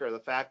soccer, the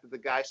fact that the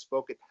guy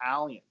spoke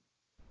Italian,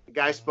 the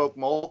guy spoke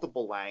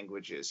multiple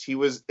languages, he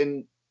was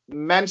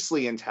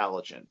immensely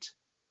intelligent.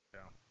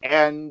 Yeah.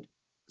 And,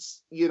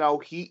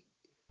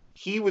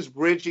 he was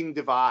bridging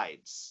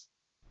divides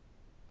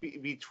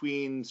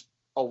between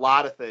a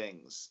lot of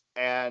things.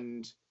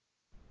 And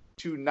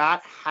to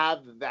not have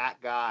that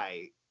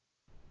guy,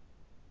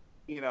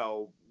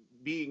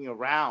 being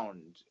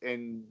around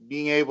and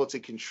being able to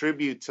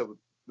contribute to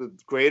the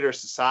greater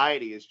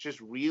society is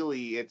just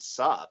really, it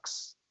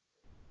sucks.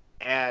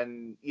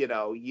 And, you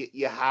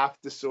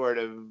have to sort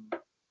of,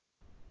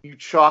 you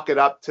chalk it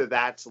up to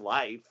that's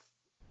life,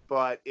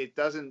 but it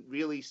doesn't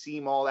really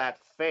seem all that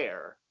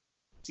fair,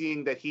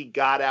 seeing that he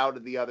got out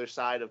of the other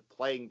side of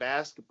playing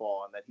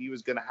basketball and that he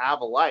was going to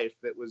have a life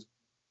that was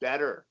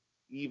better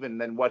even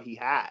than what he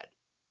had.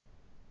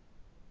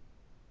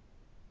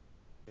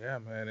 Yeah,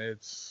 man,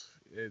 it's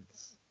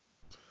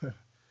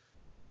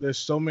there's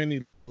so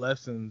many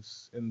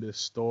lessons in this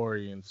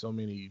story and so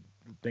many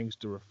things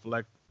to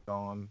reflect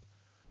on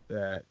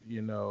that,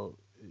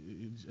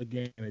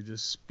 again, it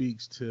just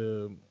speaks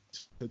to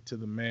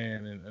the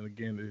man, and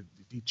again,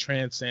 he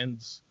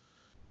transcends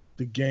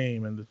the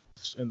game and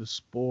the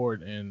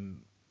sport, and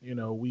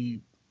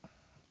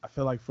I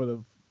feel like for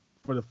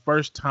the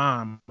first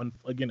time,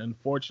 again,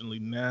 unfortunately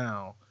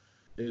now,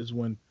 is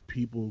when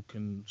people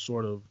can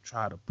sort of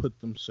try to put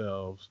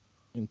themselves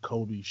in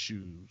Kobe's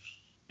shoes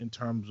in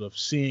terms of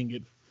seeing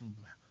it from,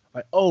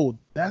 like, oh,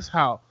 this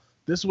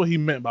is what he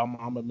meant by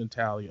Mamba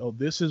mentality. Oh,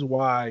 this is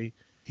why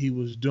he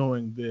was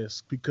doing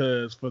this,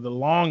 because for the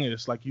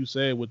longest, like you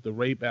said, with the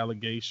rape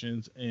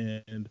allegations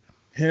and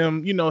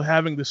him,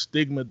 having the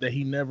stigma that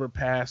he never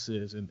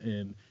passes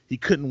and he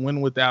couldn't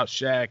win without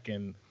Shaq,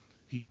 and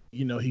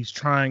he's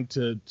trying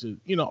to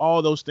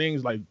all those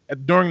things, like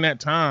during that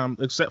time,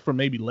 except for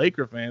maybe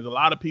Laker fans, a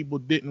lot of people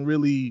didn't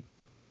really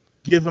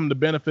give him the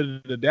benefit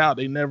of the doubt.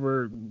 We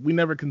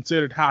never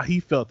considered how he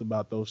felt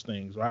about those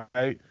things,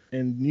 right?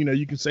 And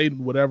you can say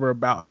whatever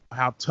about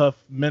how tough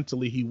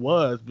mentally he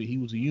was, but he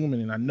was a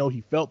human, and I know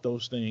he felt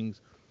those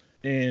things.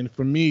 And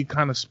for me, it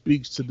kind of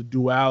speaks to the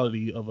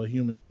duality of a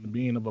human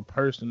being, of a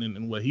person,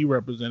 and what he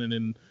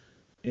represented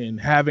in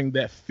having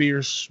that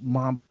fierce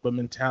Mamba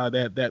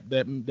mentality,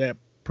 that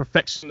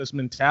perfectionist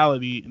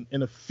mentality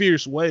in a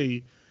fierce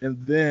way,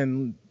 and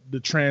then the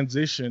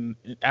transition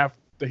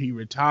after he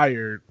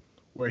retired,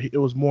 where it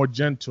was more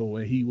gentle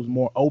and he was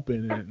more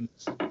open. And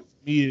to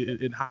me,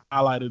 it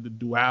highlighted the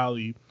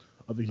duality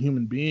of a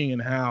human being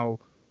and how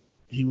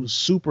he was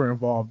super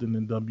involved in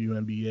the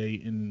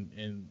WNBA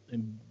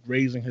and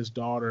raising his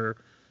daughter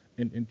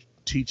and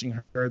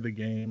teaching her the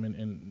game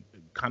and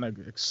kind of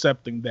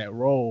accepting that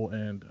role.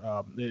 And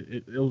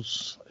it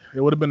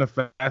would have been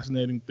a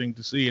fascinating thing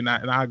to see. And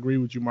I agree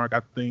with you, Mark.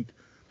 I think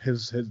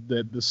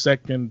the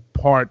second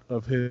part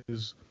of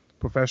his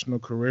professional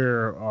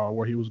career,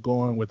 where he was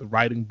going with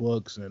writing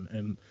books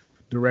and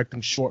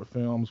directing short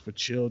films for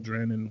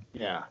children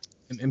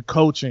and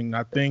coaching.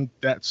 I think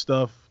that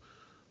stuff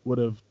would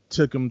have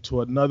took him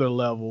to another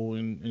level,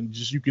 and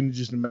just you can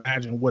just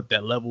imagine what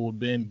that level would have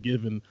been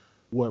given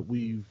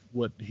we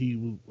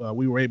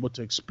were able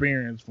to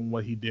experience from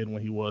what he did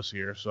when he was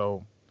here.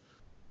 So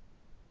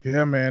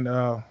yeah, man,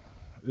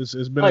 it's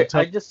been a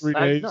tough 3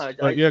 days.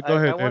 But yeah, go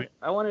ahead, Eddie.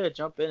 I wanted to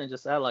jump in and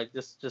just add, like,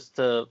 just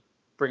to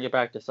bring it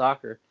back to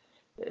soccer.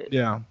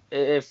 Yeah.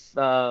 If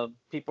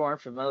people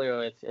aren't familiar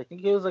with, I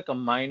think he was like a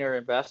minor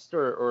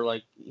investor, or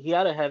like he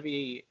had a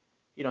heavy,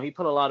 he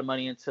put a lot of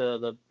money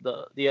into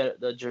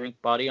the drink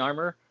Body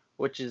Armor,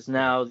 which is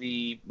now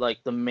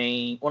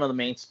one of the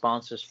main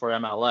sponsors for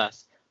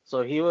MLS.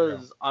 So he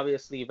was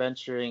obviously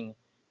venturing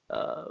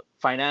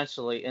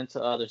financially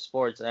into other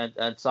sports,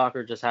 and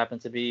soccer just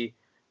happened to be,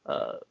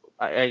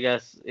 I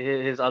guess,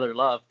 his other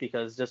love,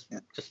 because just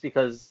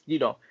because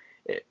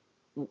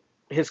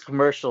his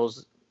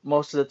commercials,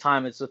 most of the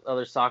time it's with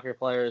other soccer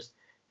players.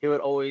 He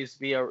would always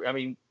be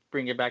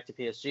bring it back to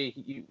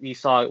PSG. We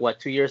saw it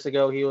 2 years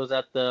ago. He was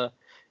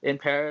in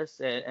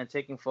Paris and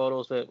taking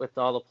photos with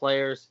all the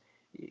players.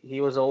 He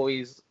was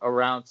always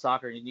around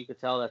soccer, and you could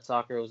tell that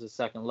soccer was his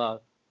second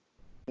love.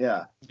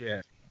 Yeah.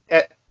 Yeah.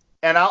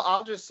 And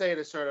I'll just say,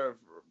 to sort of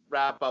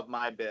wrap up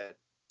my bit,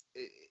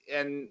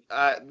 and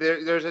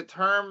there's a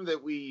term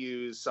that we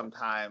use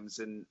sometimes,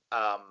 and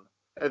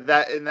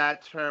that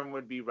term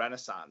would be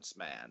Renaissance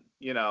man.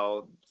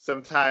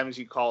 Sometimes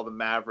you call them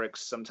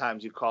Mavericks,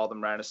 sometimes you call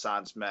them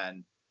Renaissance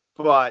men.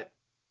 But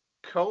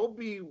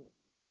Kobe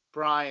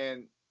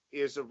Bryant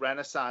is a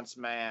Renaissance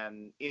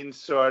man in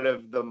sort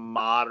of the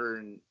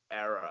modern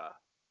era.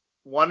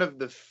 One of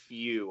the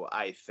few,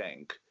 I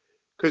think,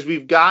 because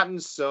we've gotten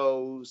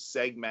so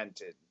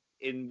segmented,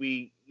 and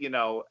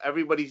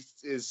everybody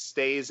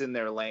stays in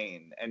their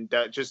lane and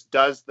just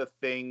does the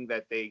thing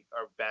that they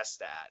are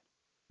best at.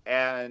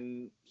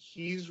 And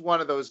he's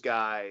one of those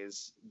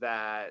guys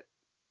that,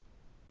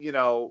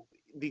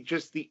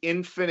 the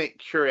infinite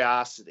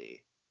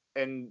curiosity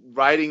and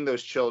writing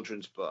those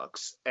children's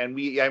books. And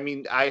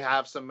I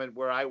have some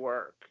where I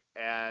work,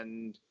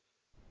 and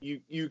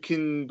you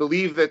can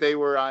believe that they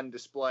were on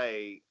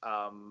display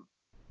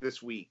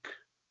this week.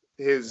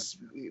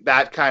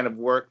 That kind of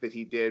work that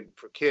he did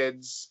for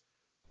kids,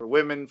 for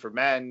women, for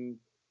men.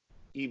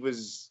 He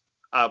was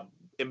a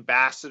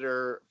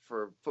ambassador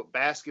for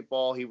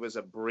basketball. He was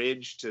a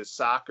bridge to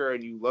soccer.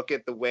 And you look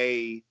at the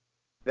way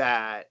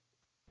that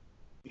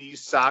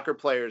these soccer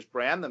players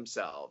brand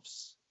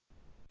themselves,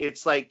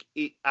 it's like,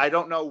 I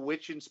don't know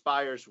which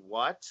inspires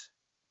what,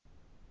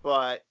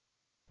 but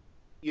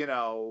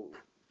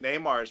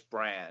Neymar's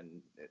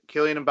brand,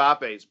 Kylian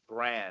Mbappe's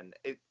brand,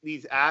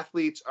 these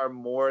athletes are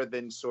more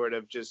than sort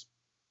of just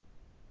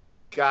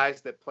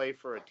guys that play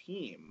for a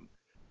team.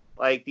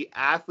 Like, the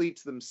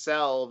athletes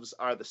themselves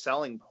are the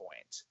selling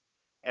point.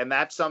 And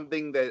that's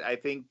something that I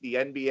think the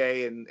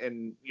NBA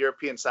and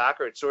European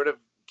soccer, it sort of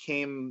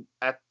came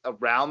at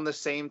around the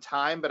same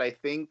time, but I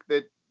think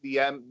that the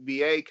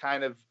NBA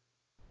kind of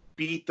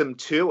beat them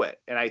to it.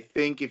 And I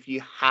think if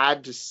you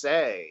had to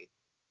say,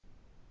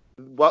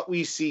 what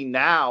we see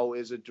now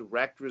is a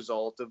direct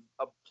result of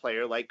a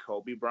player like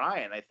Kobe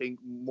Bryant. I think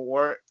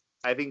more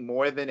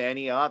than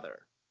any other.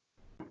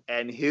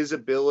 And his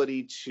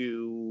ability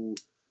to,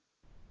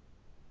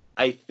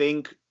 I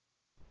think,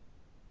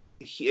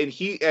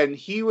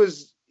 he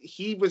was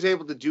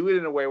able to do it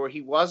in a way where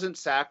he wasn't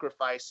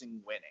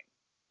sacrificing winning.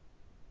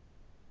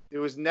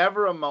 There was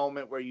never a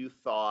moment where you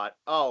thought,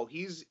 oh,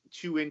 he's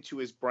too into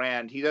his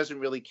brand. He doesn't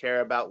really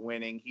care about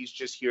winning. He's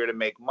just here to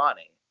make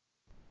money.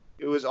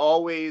 It was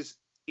always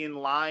in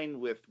line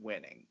with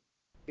winning.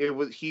 It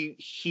was he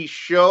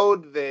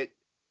showed that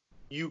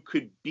you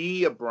could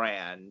be a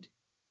brand.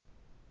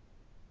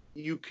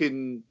 You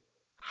can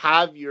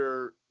have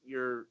your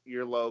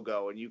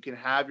logo, and you can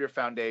have your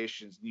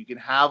foundations, and you can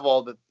have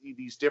all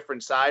these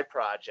different side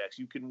projects.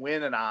 You can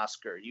win an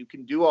Oscar. You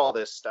can do all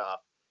this stuff,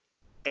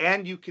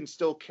 and you can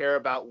still care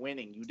about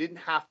winning. You didn't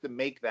have to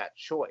make that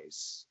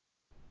choice.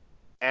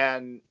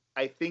 And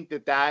I think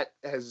that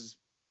has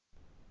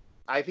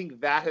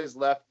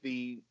left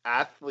the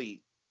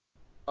athlete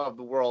of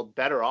the world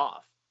better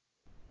off.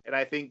 And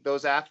I think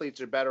those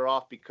athletes are better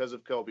off because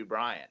of Kobe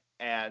Bryant.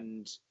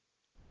 And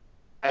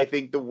I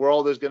think the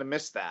world is going to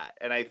miss that.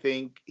 And I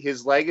think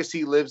his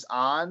legacy lives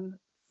on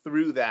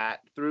through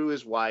that, through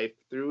his wife,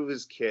 through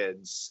his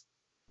kids.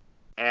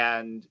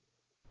 And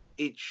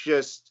it's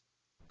just,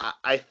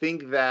 I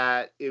think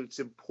that it's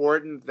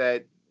important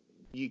that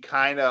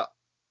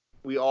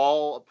we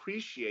all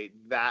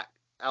appreciate that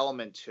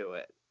element to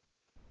it,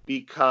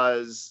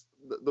 because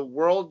the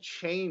world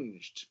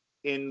changed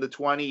in the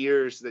 20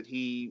 years that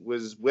he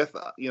was with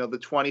us, the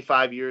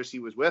 25 years he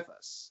was with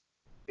us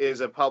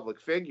as a public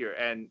figure.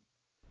 And,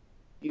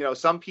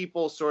 some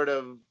people sort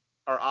of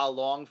are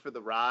along for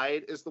the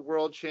ride as the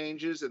world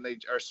changes, and they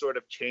are sort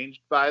of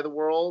changed by the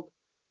world.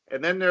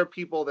 And then there are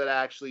people that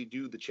actually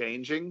do the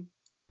changing.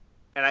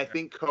 And I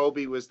think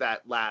Kobe was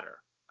that latter.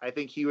 I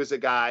think he was a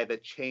guy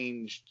that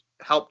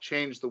helped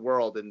change the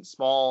world in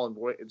small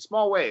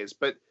ways,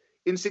 but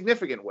in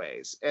significant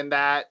ways. And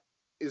that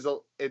is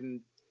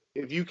and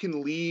if you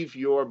can leave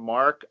your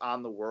mark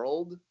on the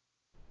world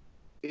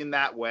in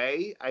that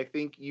way, I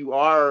think you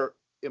are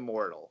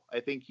immortal. I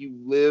think you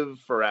live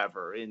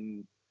forever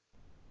in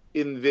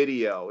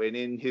video and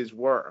in his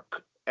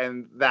work.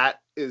 And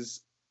that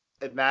is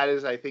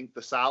I think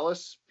the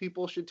solace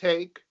people should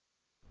take,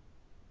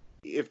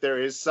 if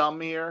there is some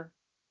here,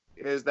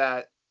 is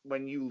that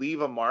when you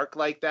leave a mark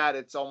like that,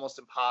 it's almost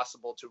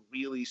impossible to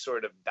really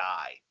sort of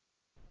die.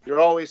 You're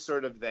always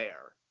sort of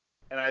there.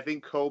 And I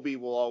think Kobe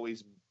will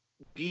always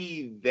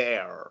be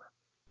there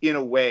in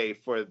a way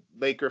for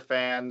Laker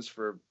fans,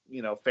 for,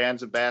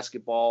 fans of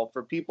basketball,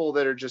 for people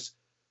that are just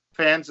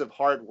fans of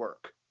hard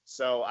work.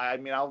 So, I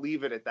mean, I'll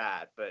leave it at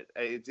that, but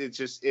it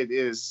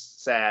is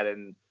sad.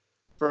 And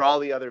for all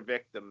the other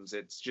victims,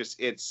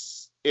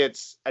 it's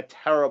a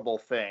terrible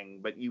thing,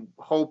 but you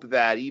hope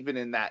that even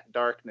in that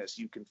darkness,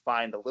 you can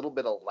find a little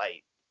bit of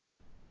light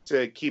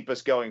to keep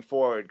us going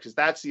forward, because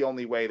that's the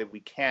only way that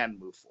we can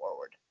move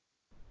forward.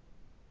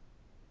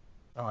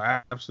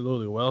 Oh,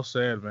 absolutely. Well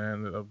said,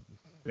 man. I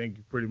think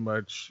you pretty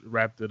much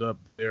wrapped it up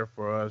there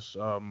for us.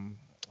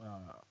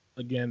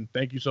 Again,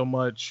 thank you so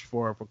much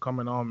for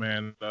coming on,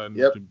 man.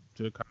 Yep.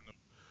 To kind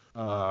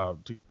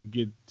of to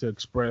get to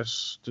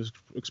express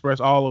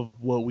all of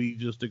what we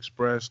just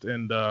expressed,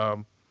 and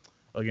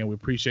again, we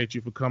appreciate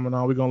you for coming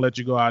on. We're gonna let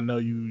you go. I know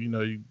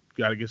you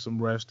got to get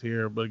some rest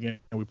here, but again,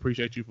 we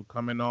appreciate you for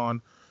coming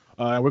on.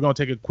 We're gonna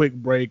take a quick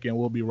break, and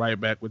we'll be right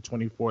back with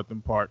 24th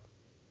and Park.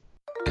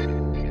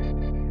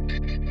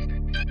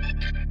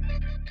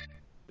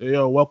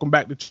 Yo, welcome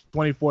back to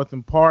 24th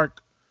and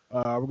Park.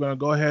 We're gonna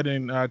go ahead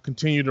and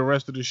continue the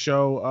rest of the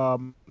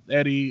show.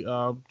 Eddie,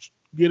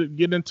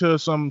 get into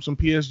some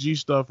PSG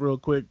stuff real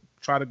quick.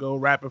 Try to go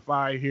rapid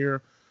fire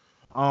here.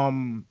 I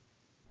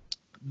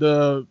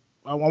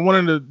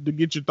wanted to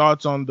get your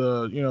thoughts on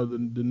the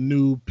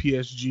new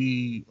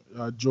PSG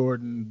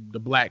Jordan, the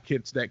black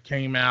kits that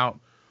came out.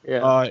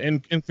 Yeah.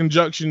 In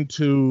conjunction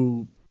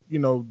to the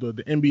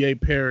NBA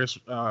Paris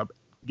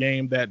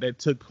game that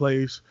took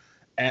place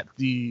at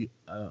the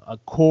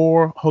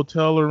Accor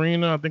Hotel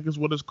Arena, I think is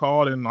what it's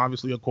called, and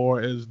obviously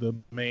Accor is the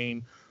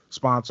main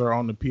sponsor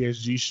on the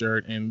PSG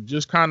shirt, and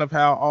just kind of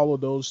how all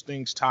of those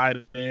things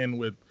tied in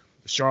with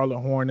Charlotte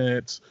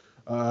Hornets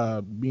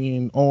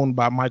being owned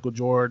by Michael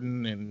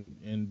Jordan,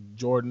 and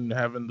Jordan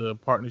having the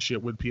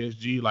partnership with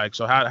PSG. Like,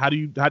 so how do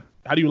you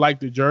like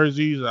the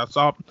jerseys? I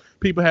saw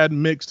people had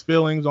mixed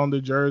feelings on the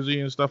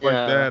jersey and stuff like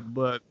that,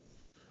 but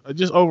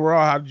just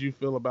overall, how did you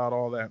feel about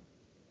all that?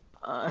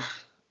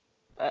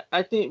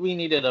 I think we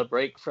needed a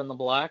break from the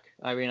black.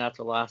 I mean,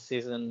 after last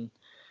season,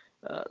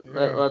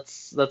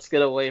 let's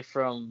get away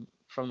from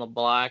the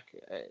black.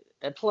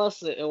 And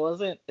plus,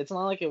 it's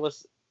not like it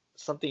was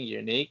something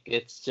unique.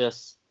 It's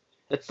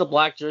the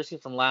black jersey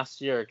from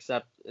last year,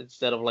 except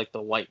instead of like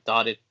the white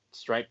dotted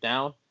stripe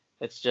down,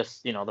 it's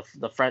just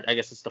the French. I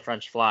guess it's the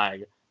French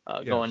flag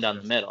going down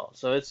the middle.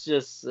 So it's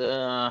just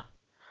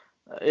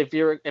if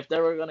they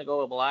were gonna go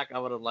with black, I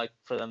would have liked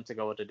for them to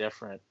go with a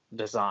different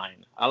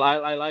design. I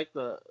like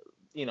the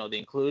the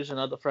inclusion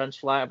of the French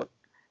flag,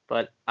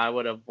 but I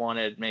would have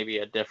wanted maybe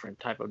a different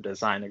type of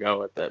design to go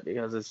with it,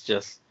 because it's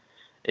just,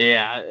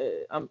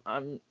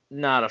 I'm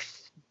not a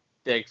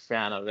big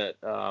fan of it.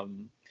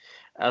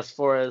 As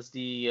far as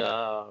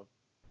the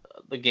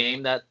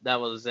game that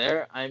was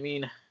there, I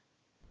mean,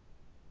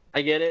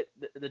 I get it,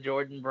 the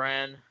Jordan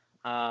brand,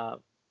 and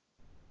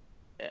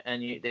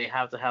they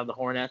have to have the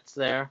Hornets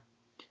there,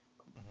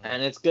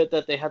 and it's good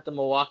that they had the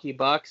Milwaukee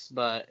Bucks.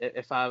 But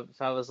if I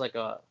was like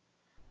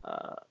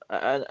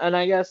and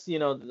I guess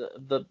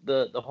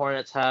the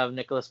Hornets have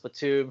Nicolas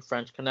Batum,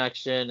 French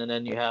connection, and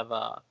then you have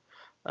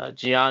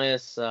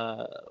Giannis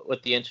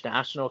with the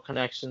international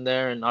connection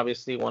there, and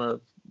obviously one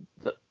of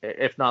the,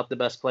 if not the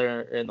best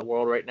player in the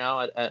world right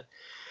now at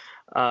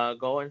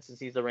going, since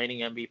he's the reigning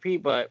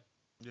MVP. But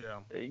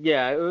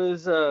it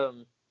was.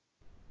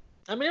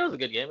 I mean, it was a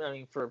good game. I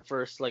mean, for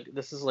first, like,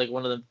 this is like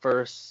one of the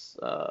first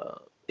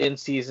in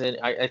season.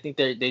 I think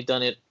they've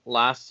done it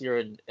last year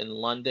in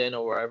London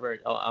or wherever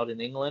out in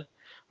England.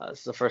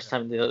 It's the first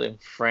time they did it in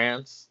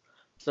France.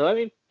 So I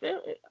mean,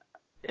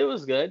 it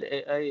was good.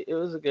 It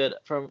was a good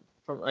from.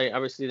 I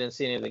obviously didn't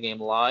see any of the game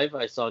live.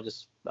 I saw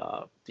just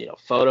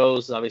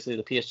photos. Obviously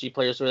the PSG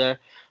players were there,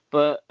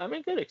 but I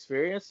mean, good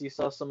experience. You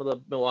saw some of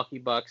the Milwaukee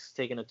Bucks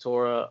taking a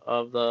tour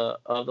of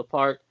the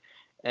park,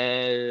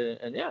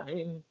 and yeah, I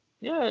mean,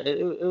 yeah,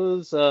 it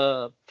was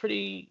a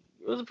pretty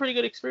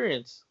good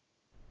experience.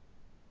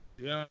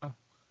 Yeah,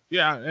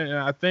 and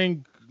I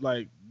think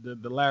like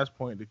the last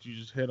point that you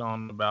just hit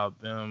on about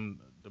them,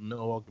 the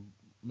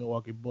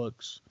Milwaukee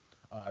Bucks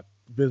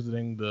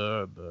visiting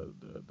the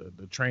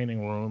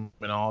training room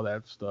and all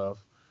that stuff.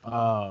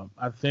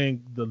 I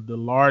think the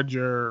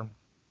larger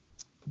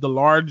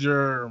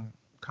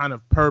kind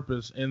of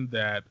purpose in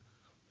that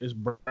is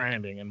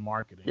branding and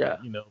marketing. Yeah.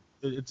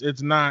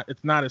 It's not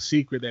a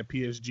secret that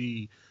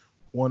PSG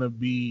want to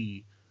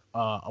be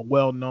a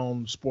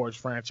well-known sports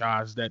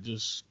franchise that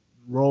just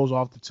rolls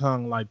off the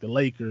tongue like the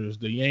Lakers,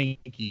 the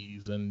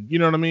Yankees, and you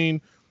know what I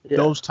mean? Yeah.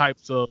 Those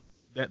types of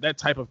that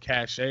type of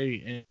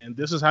cachet, and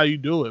this is how you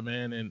do it,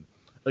 man. And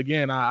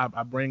again, I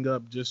bring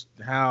up just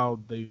how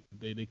they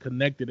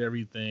connected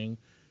everything,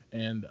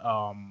 and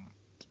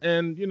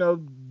you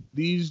know,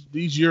 these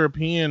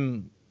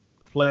European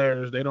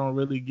players, they don't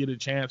really get a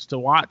chance to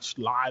watch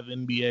live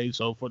NBA.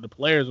 So for the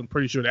players, I'm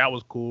pretty sure that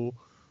was cool,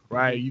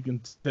 right? Mm-hmm. You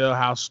can tell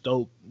how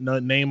stoked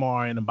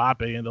Neymar and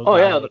Mbappe and those Oh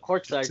guys yeah, were. the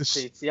courtside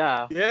seats.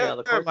 Yeah. Yeah, The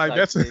like courtside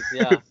that's seats.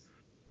 Yeah.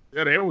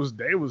 yeah, they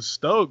was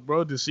stoked,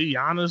 bro, to see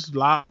Giannis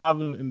live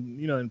and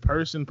you know in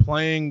person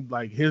playing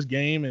like his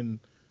game, and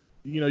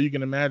you know you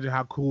can imagine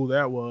how cool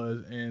that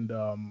was, and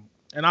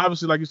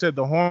obviously like you said,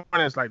 the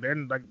Hornets, like they're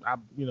like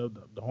you know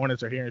the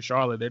Hornets are here in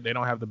Charlotte, they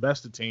don't have the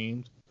best of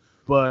teams,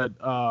 but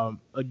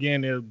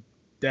again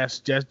that's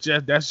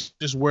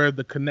just where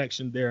the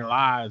connection there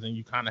lies, and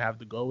you kind of have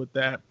to go with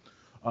that,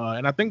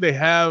 and I think they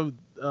have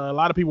a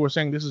lot of people were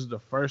saying this is the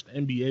first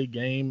NBA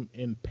game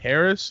in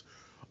Paris.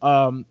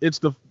 I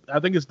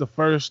think it's the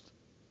first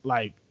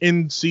like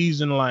in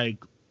season, like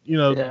you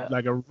know, Yeah.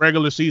 like a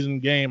regular season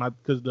game,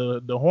 because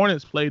the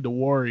Hornets played the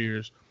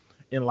Warriors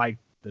in like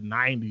the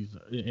 90s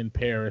in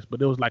Paris,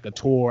 but it was like a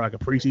tour, like a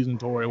preseason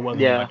tour. It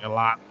wasn't like a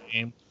live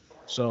game.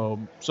 So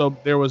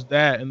there was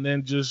that, and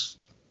then just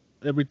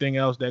everything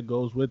else that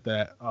goes with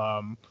that.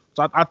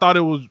 So I thought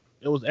it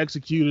was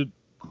executed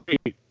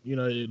great. You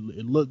know,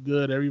 it looked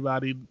good.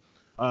 Everybody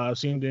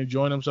seemed to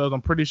enjoy themselves.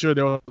 I'm pretty sure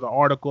there was an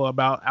article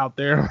out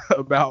there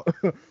about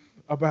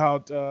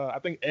I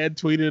think Ed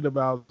tweeted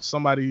about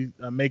somebody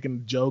making a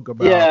joke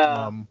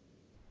about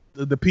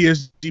the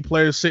PSG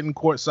players sitting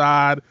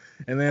courtside,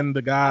 and then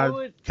the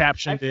guy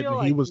captioned it,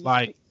 and he was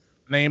like,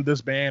 "Name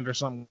this band" or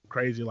something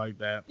crazy like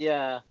that.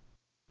 Yeah.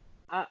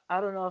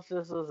 I don't know if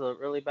this was a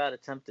really bad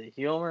attempt at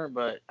humor,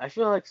 but I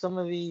feel like some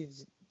of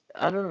these,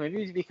 I don't know,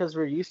 maybe it's because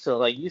we're used to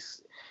like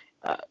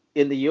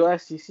in the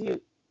U.S. you see,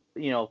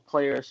 you know,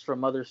 players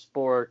from other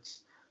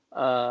sports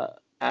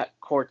at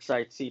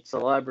courtside seat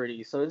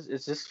celebrities, so it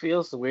just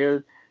feels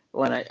weird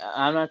when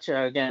I'm not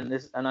sure. Again,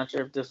 I'm not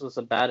sure if this was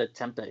a bad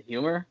attempt at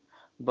humor,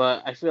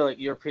 but I feel like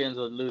Europeans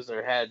would lose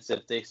their heads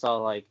if they saw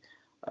like,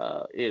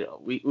 you know,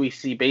 we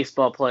see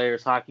baseball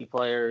players, hockey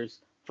players,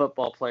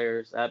 football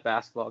players at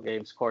basketball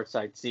games,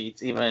 courtside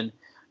seats. Even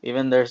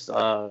there's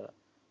for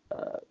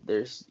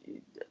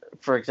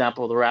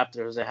example the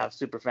Raptors that have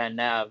superfan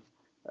Nav.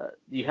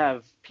 You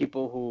have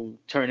people who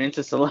turn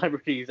into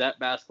celebrities at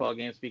basketball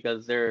games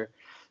because they're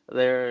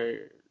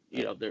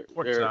you know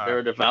they're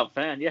a devout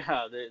fan.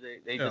 Yeah,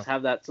 they just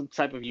have that some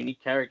type of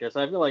unique character.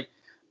 So I feel like,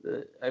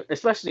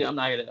 especially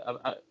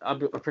I'll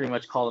pretty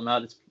much call them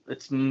out.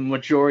 It's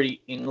majority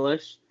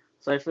English.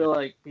 So I feel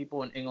like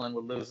people in England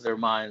would lose their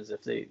minds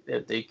if they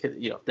could,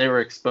 you know, if they were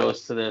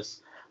exposed to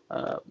this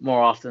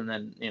more often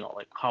than, you know,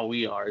 like how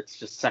we are. It's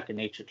just second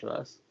nature to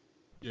us.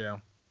 Yeah.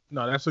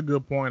 No, that's a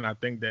good point. I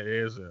think that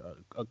is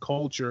a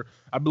culture.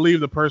 I believe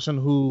the person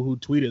who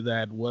tweeted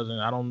that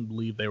I don't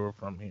believe they were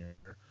from here,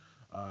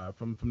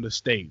 from the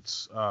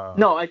States.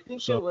 No, I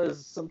think it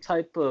was some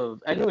type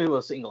of, I knew he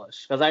was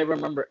English because I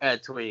remember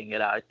Ed tweeting it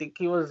out. I think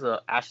he was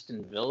a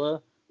Aston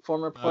Villa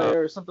former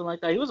player or something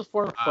like that. He was a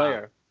former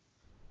player.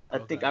 I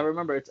think I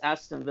remember it's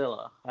Aston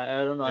Villa. I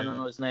don't know. Yeah. I don't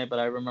know his name, but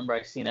I remember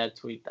I seen Ed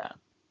tweet that.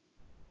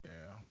 Yeah.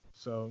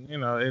 So, you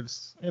know,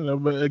 it's, you know,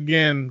 but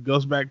again,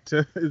 goes back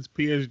to it's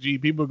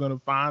PSG. People are going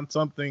to find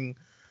something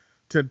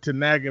to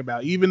nag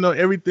about. Even though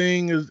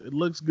it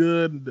looks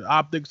good, the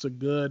optics are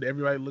good,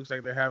 everybody looks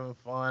like they're having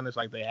fun. It's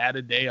like they had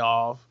a day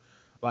off.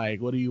 Like,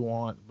 what do you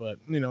want? But,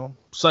 you know,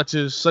 such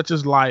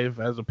is life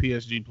as a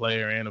PSG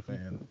player and a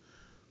fan.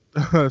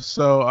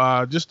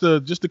 So just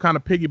to kind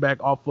of piggyback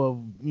off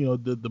of, you know,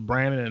 the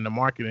branding and the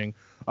marketing,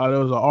 there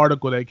was an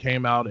article that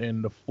came out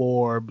in the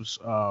Forbes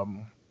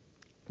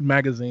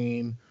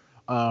magazine.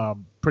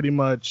 Pretty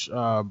much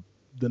the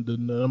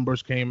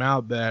numbers came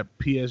out that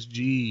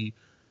PSG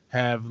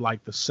have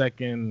like the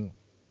second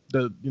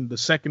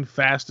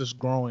fastest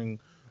growing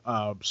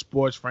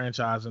sports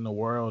franchise in the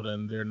world,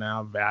 and they're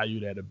now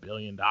valued at $1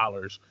 billion.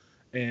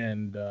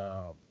 And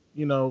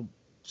you know,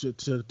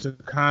 to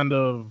kind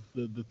of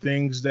the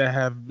things that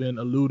have been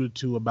alluded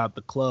to about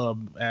the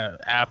club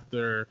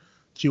after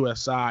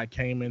QSI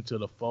came into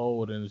the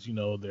fold, and you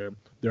know their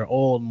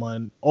oil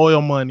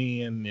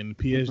money, and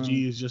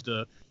PSG is just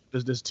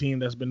this team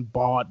that's been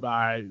bought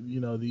by, you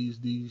know, these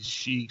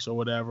sheiks or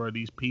whatever,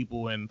 these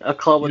people, and a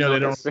club with no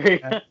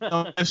history.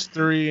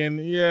 History and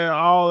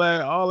all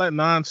that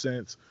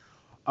nonsense.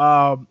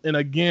 And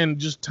again,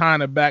 just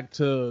tying it back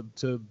to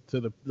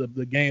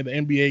the game, the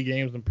NBA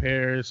games in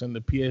Paris and the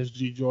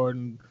PSG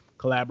Jordan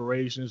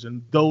collaborations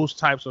and those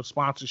types of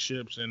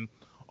sponsorships and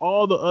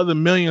all the other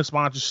million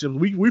sponsorships.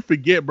 We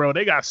forget, bro.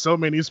 They got so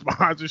many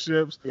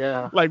sponsorships.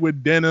 Yeah. Like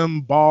with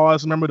Denim,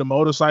 Boss. Remember the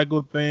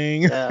motorcycle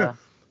thing? Yeah.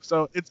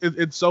 So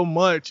it's so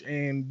much,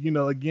 and you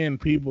know, again,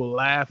 people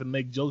laugh and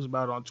make jokes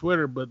about it on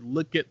Twitter, but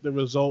look at the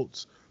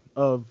results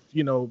of,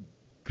 you know,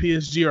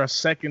 PSG are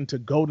second to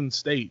Golden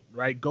State,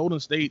 right? Golden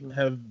State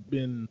have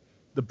been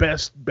the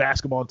best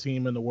basketball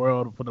team in the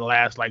world for the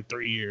last like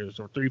 3 years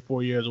or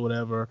 4 years or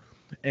whatever.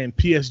 And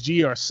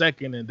PSG are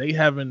second, and they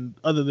haven't,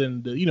 other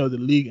than the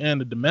league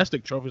and the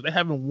domestic trophies, they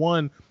haven't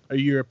won a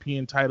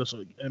European title.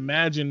 So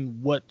imagine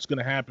what's going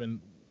to happen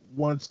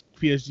once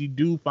PSG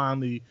do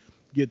finally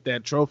get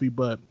that trophy.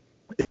 But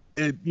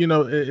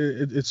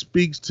it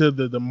speaks to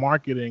the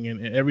marketing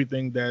and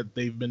everything that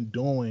they've been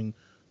doing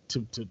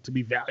to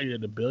be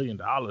valued at $1 billion,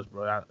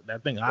 bro.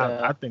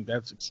 I think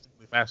that's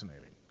extremely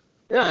fascinating.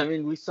 Yeah, I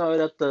mean, we saw it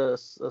at the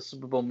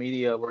Super Bowl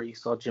media where you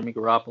saw Jimmy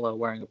Garoppolo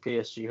wearing a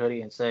PSG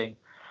hoodie and saying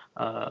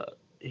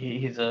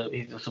he's a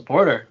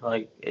supporter.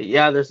 Like,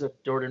 yeah, there's a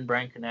Jordan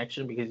brand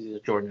connection because he's a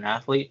Jordan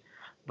athlete,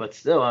 but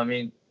still, I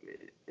mean,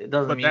 it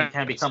doesn't mean he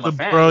can't become a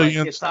fan.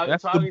 That's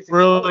the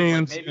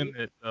brilliance in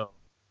it, though.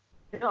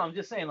 I'm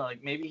just saying,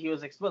 like, maybe he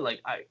was exposed.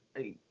 Like,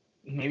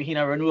 maybe he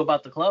never knew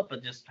about the club,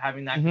 but just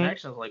having that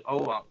connection is like,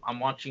 oh, I'm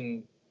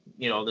watching,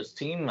 this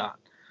team.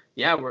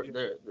 Yeah,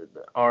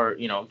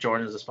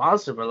 Jordan is a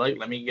sponsor, but like,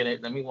 let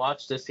me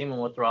watch this team and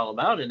what they're all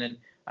about. And then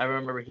I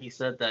remember he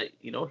said that,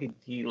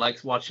 he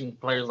likes watching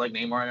players like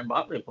Neymar and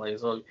Mbappe play.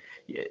 So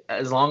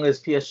as long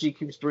as PSG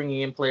keeps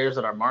bringing in players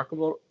that are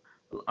marketable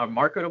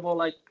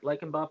like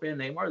Mbappe and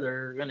Neymar,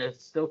 they're gonna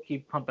still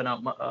keep pumping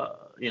out,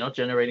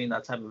 generating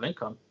that type of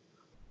income.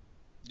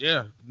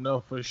 Yeah, no,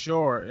 for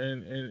sure,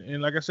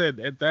 and like I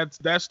said,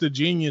 that's the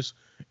genius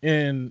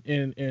in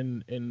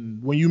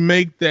when you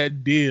make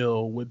that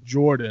deal with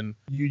Jordan,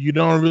 you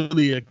don't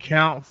really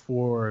account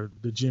for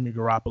the Jimmy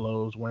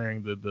Garoppolos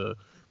wearing the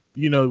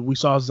we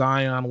saw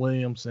Zion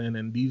Williamson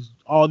and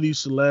all these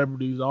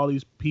celebrities, all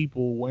these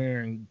people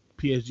wearing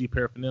PSG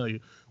paraphernalia.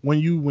 When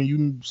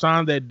you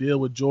sign that deal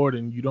with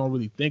Jordan, you don't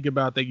really think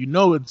about that.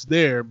 It's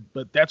there,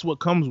 but that's what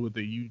comes with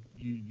it. You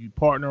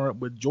partner up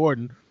with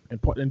Jordan.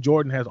 And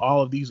Jordan has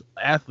all of these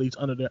athletes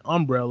under their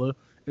umbrella.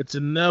 It's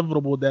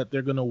inevitable that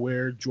they're going to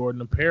wear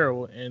Jordan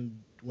apparel. And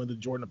when the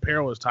Jordan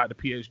apparel is tied to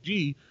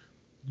PSG,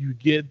 you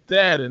get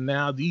that. And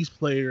now these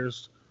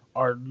players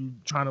are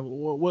trying to,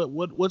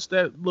 what's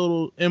that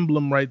little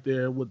emblem right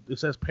there? It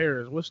says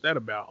Paris. What's that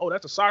about? Oh,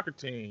 that's a soccer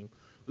team.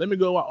 Let me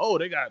go. Oh,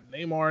 they got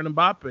Neymar and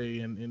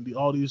Mbappe and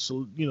all these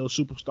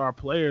superstar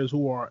players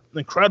who are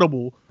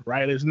incredible,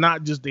 right? It's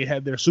not just they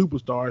had their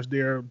superstars;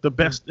 they're the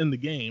best in the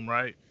game,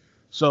 right?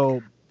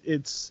 So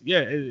it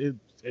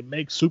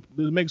makes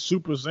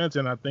super sense,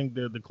 and I think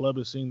that the club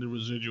is seeing the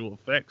residual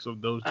effects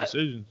of those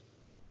decisions.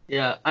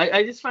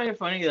 I just find it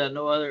funny that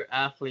no other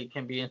athlete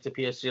can be into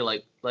PSG.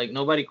 Like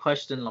nobody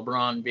questioned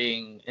LeBron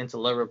being into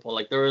Liverpool.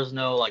 Like there was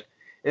no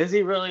is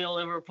he really a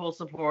Liverpool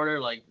supporter?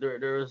 Like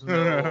there was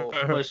no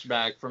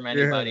pushback from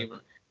anybody. Yeah.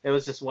 It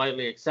was just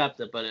widely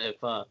accepted. But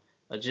if a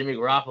Jimmy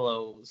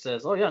Garoppolo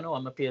says, "Oh yeah, no,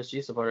 I'm a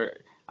PSG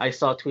supporter," I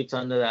saw tweets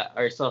under that.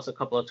 I saw a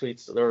couple of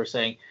tweets that were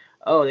saying,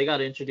 "Oh, they got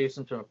to introduce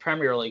him to a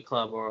Premier League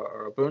club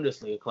or a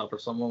Bundesliga club," or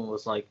someone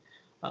was like,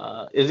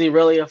 "Is he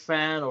really a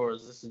fan, or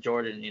is this a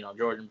Jordan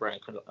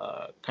brand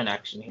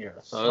connection here?"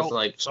 So it's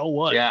like, so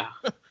what? Yeah,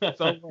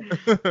 so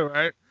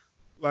right.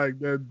 Like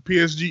the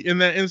PSG in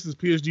that instance,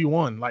 PSG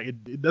won. Like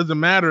it doesn't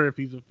matter if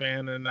he's a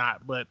fan or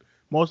not, but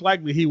most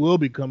likely he will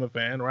become a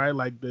fan, right?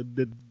 Like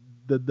the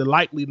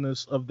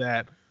likeliness of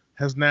that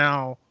has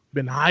now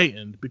been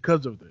heightened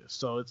because of this.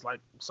 So it's like,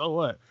 so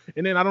what?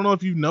 And then I don't know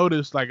if you've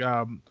noticed, like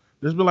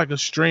there's been like a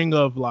string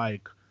of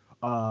like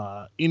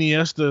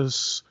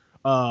Iniesta's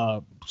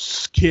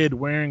kid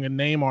wearing a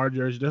Neymar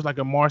jersey. There's like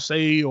a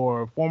Marseille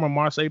or a former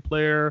Marseille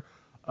player.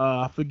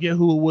 I forget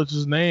who was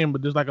his name,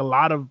 but there's like a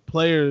lot of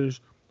players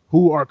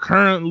who are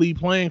currently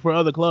playing for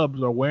other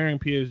clubs are wearing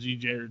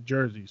PSG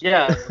jerseys.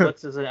 Yeah,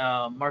 what's his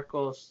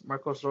Marcos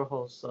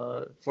Rojos,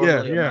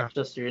 formerly of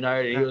Manchester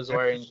United. He was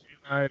wearing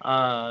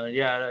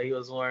he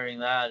was wearing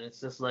that. It's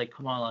just like,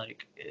 come on,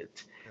 like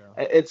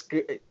it's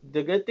good.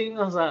 The good thing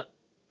is that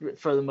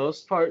for the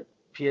most part,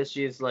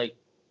 PSG is like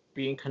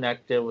being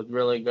connected with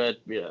really good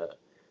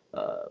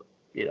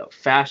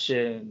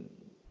fashion,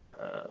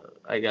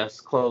 I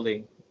guess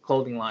clothing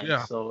lines.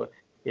 Yeah. So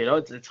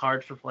it's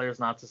hard for players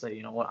not to say,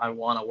 I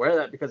want to wear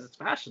that because it's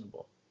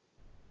fashionable.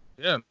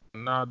 Yeah,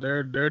 no,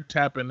 they're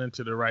tapping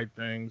into the right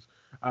things.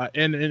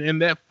 And in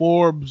that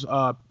Forbes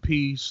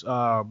piece,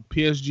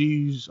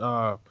 PSG's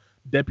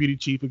deputy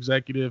chief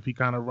executive, he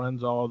kind of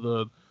runs all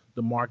the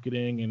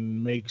marketing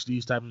and makes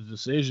these types of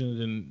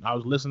decisions. And I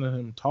was listening to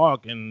him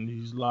talk, and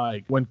he's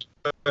like, when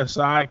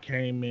QSI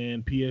came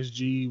in,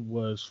 PSG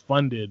was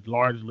funded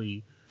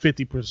largely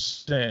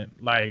 50%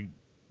 like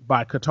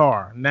by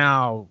Qatar.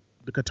 Now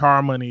the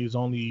Qatar money is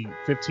only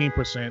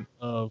 15%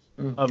 of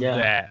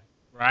that,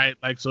 right?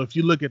 Like, so if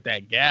you look at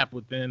that gap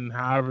within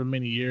however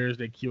many years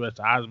that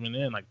QSI has been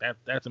in, like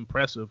that's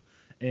impressive.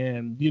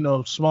 And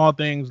small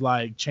things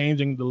like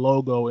changing the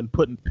logo and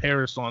putting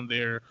Paris on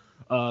there,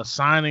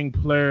 signing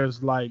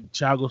players like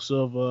Thiago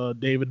Silva,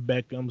 David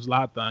Beckham,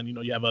 Zlatan.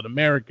 You have an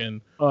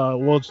American.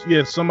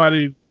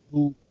 Somebody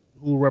who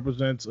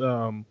represents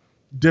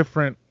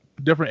different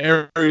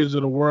areas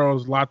of the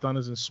world. Zlatan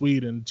is in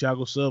Sweden.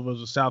 Thiago Silva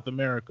is in South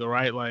America,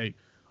 right? Like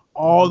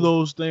all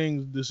those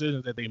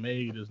decisions that they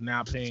made is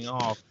now paying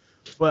off.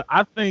 But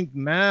I think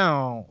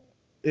now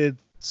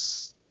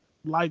it's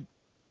like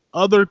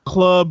other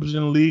clubs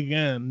in League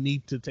One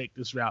need to take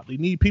this route.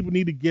 People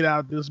need to get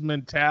out this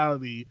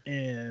mentality.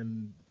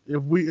 And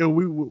if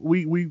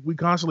we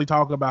constantly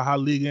talk about how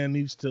League One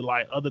needs to,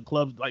 like, other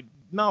clubs, like,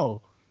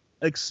 no.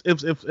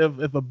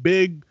 If a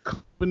big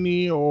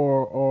company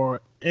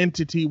or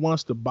entity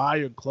wants to buy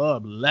your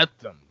club, let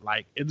them.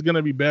 Like, it's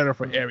gonna be better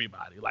for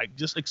everybody. Like,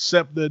 just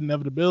accept the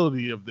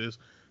inevitability of this,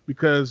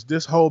 because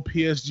this whole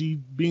PSG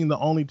being the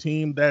only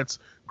team that's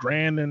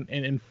grand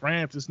in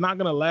France, it's not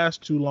gonna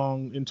last too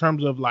long in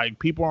terms of, like,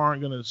 people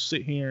aren't gonna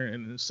sit here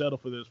and settle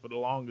for this for the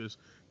longest,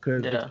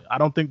 because I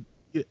don't think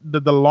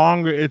the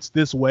longer it's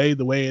this way,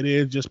 the way it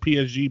is, just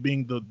PSG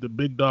being the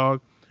big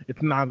dog,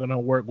 it's not going to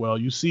work well.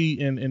 You see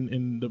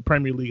in the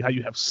Premier League how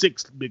you have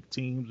 6 big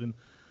teams, and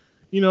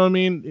you know what I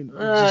mean?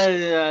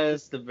 Yeah,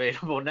 it's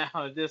debatable now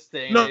at this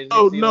stage. No.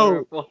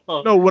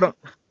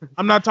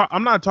 I'm not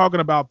talking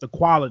about the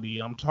quality.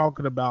 I'm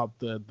talking about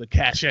the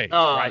cachet,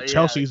 right?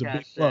 Chelsea's a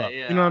big club.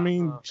 Yeah. You know what I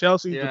mean?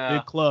 Chelsea's a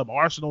big club.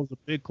 Arsenal's a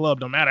big club,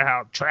 no matter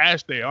how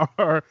trash they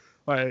are.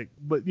 Like,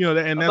 but you know,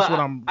 and that's what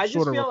I'm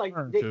sort of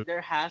referring to.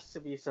 There has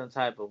to be some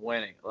type of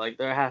winning. Like,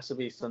 there has to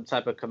be some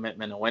type of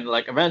commitment and win.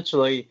 Like,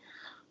 eventually,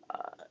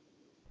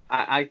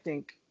 I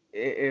think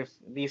if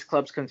these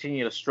clubs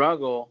continue to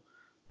struggle,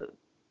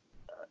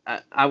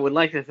 I would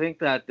like to think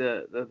that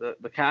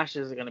the cash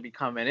is going to be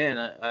coming in.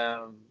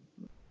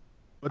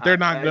 But they're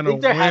not going to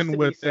win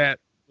with that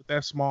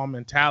small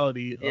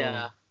mentality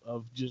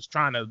of just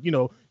trying to, you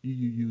know,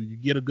 you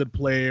get a good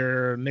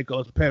player,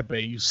 Nicolas Pepe,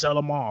 you sell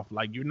them off.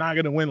 Like, you're not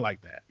going to win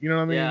like that. You know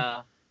what I mean?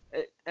 Yeah.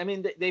 I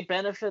mean, they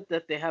benefit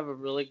that they have a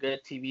really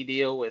good TV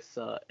deal with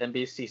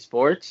NBC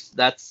Sports.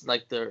 That's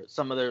like so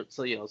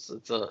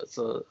it's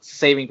a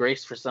saving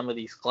grace for some of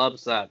these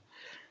clubs that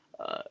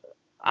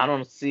I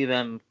don't see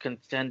them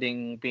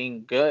contending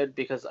being good,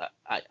 because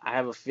I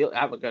have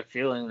a good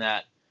feeling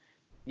that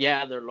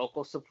their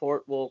local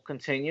support will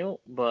continue,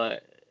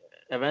 but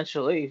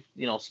eventually,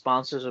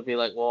 sponsors will be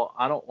like, well,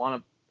 I don't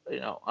want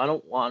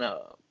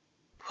to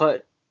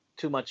put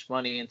too much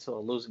money into a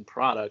losing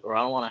product, or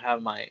I don't want to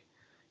have my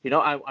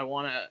I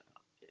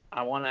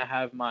want to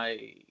have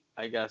my,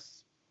 I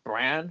guess,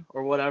 brand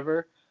or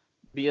whatever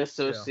be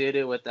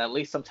associated with at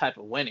least some type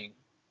of winning.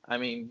 I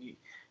mean,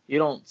 you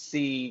don't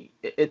see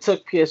it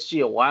took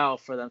PSG a while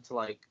for them to,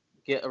 like,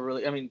 get a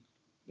really, I mean,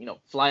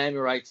 Fly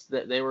Emirates,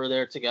 that they were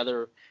there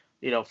together,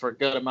 for a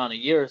good amount of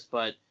years,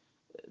 but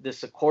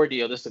this Accord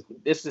deal, this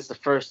is the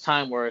first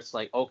time where it's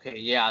like, okay,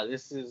 yeah,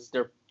 this is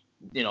their,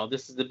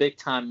 this is the big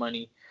time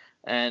money,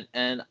 and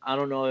I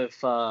don't know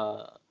if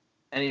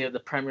any of the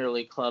Premier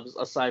League clubs,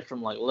 aside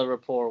from like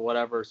Liverpool or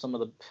whatever, some of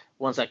the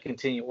ones that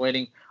continue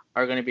winning,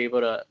 are going to be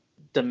able to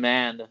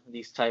demand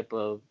these type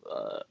of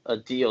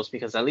deals,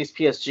 because at least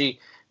PSG,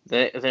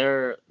 they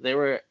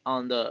were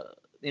on the,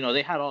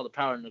 they had all the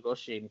power in the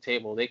negotiating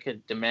table. They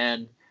could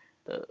demand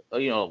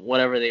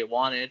whatever they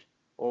wanted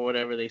or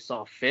whatever they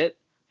saw fit,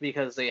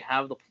 because they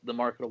have the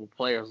marketable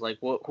players. Like,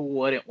 who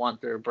wouldn't want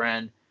their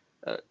brand?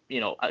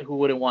 Who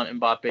wouldn't want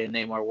Mbappe and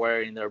Neymar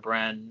wearing their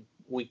brand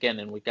week in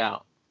and week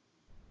out?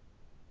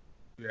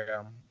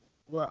 Yeah.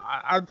 Well,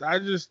 I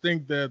just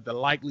think that the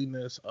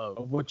likeliness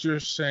of what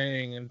you're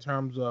saying in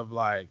terms of,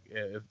 like,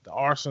 if the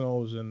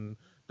Arsenals and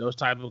those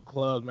type of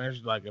clubs, man,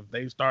 like, if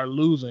they start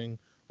losing,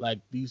 like,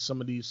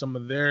 some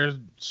of their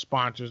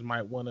sponsors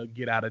might want to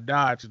get out of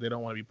Dodge because they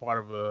don't want to be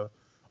part of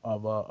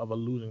a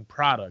losing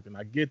product, and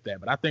I get that.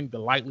 But I think the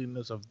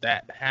likeliness of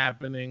that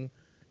happening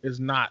is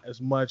not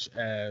as much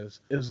as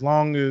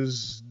long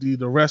as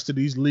the rest of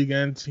these Ligue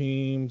 1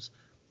 teams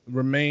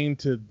remain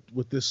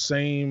with this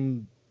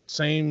same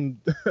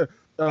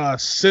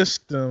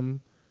system.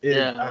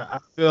 I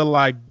feel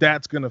like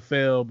that's gonna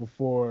fail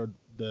before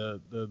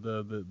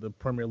the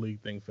Premier League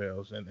thing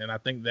fails, and I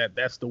think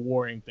that's the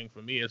worrying thing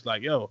for me. It's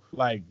like,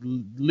 like,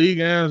 Ligue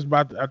 1 is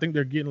I think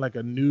they're getting like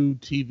a new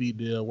TV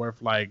deal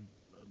worth like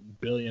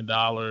 $1 billion,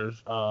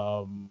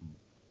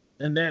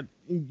 and that,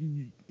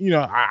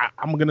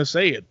 I'm gonna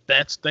say it,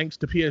 that's thanks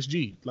to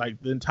PSG.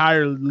 Like, the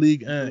entire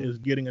Ligue 1 is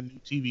getting a new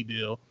TV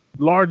deal,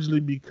 largely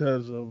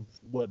because of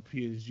what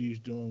PSG is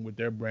doing with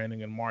their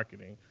branding and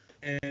marketing.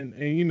 And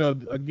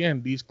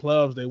again, these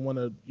clubs, they want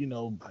to,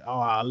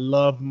 I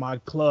love my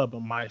club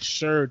and my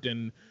shirt,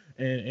 and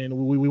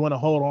we want to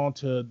hold on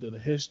to the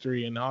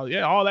history and all.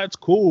 Yeah, all that's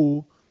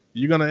cool.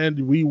 You're gonna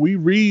end. We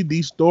read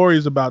these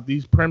stories about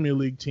these Premier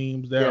League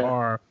teams that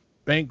are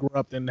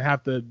bankrupt and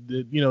have to,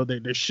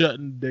 they're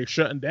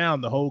shutting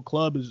down. The whole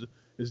club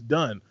is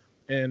done,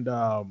 and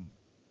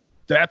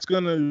that's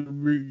gonna.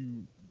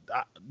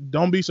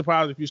 Don't be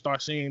surprised if you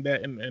start seeing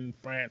that in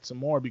France some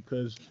more,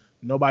 because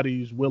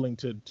nobody's willing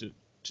to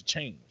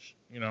change.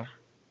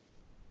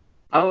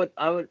 I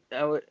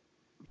would.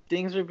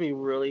 Things would be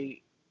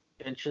really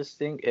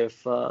interesting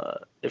if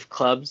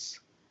clubs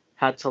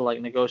had to, like,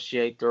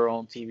 negotiate their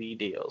own TV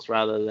deals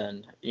rather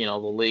than the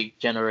league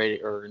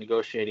generating or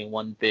negotiating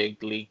one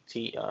big league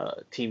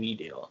TV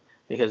deal,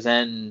 because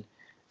then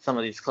some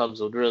of these clubs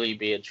would really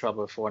be in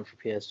trouble for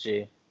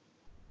PSG.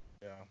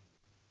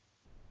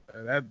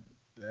 Yeah,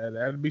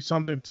 that'd be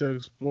something to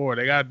explore.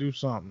 They gotta do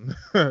something.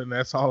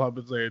 That's all I've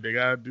been saying. They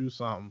gotta do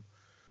something.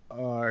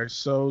 All right,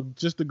 so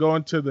just to go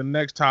into the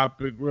next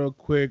topic real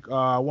quick,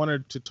 I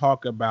wanted to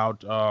talk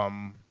about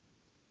the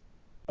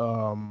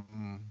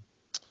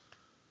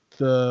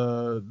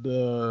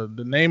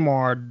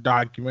Neymar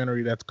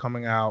documentary that's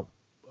coming out.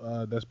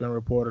 That's been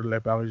reported. Le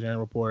Parisien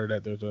reported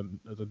that there's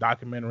a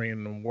documentary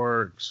in the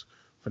works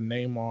for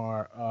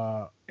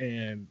Neymar,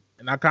 and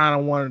I kind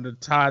of wanted to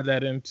tie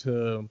that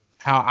into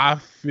how I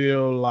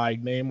feel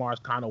like Neymar's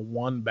kind of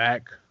won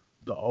back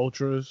the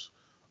ultras.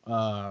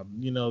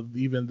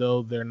 Even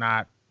though they're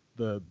not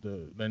the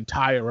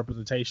entire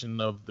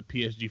representation of the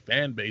PSG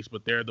fan base,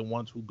 but they're the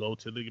ones who go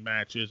to the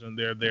matches and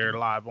they're there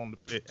live on the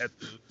pit at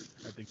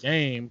the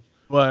game.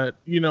 But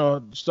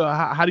so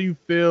how do you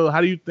feel? How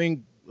do you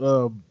think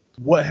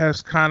what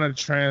has kind of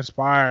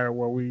transpired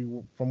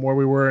from where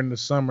we were in the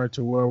summer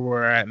to where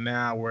we're at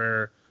now,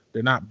 where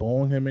they're not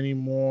booing him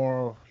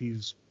anymore?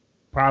 He's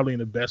probably in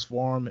the best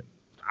form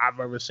I've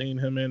ever seen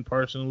him in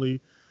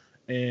personally,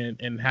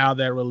 and how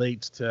that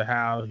relates to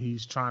how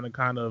he's trying to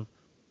kind of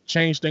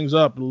change things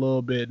up a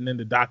little bit, and then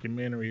the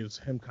documentary is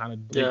him kind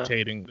of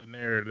dictating the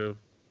narrative.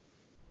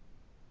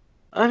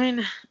 I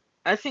mean,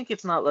 I think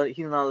he's not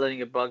letting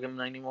it bug him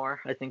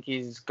anymore. I think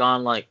he's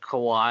gone like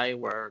Kawhi,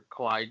 where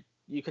Kawhi,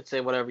 you could say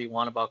whatever you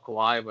want about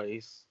Kawhi, but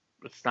it's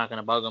not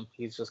gonna bug him.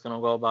 He's just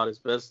gonna go about his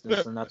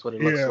business, and that's what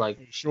it looks like.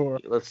 Sure.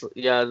 That's what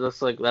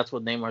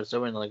Neymar's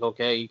doing. Like,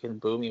 okay, you can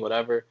boo me,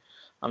 whatever.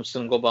 I'm just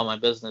gonna go about my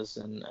business,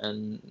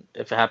 and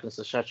if it happens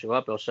to shut you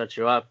up, it'll shut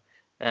you up.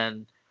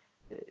 And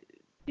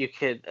you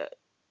could,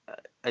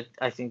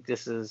 I think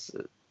this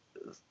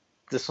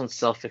one's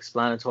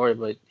self-explanatory,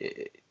 but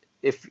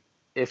if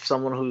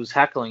someone who's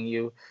heckling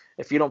you,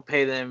 if you don't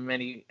pay them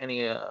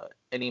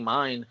any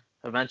mind,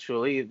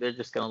 eventually they're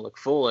just gonna look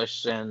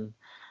foolish. And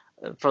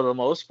for the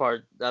most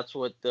part, that's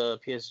what the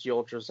PSG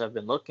ultras have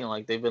been looking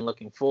like. They've been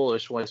looking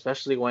foolish,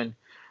 especially when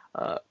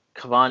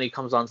Cavani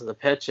comes onto the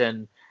pitch,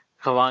 and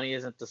Cavani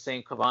isn't the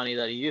same Cavani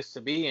that he used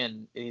to be,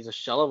 and he's a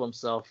shell of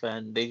himself,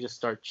 and they just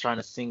start trying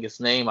to sing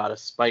his name out of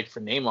spite for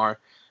Neymar.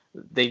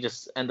 They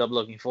just end up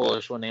looking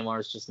foolish when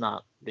Neymar is just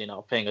not,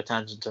 paying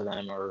attention to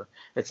them, or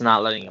it's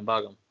not letting him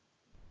bug him.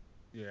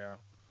 Yeah,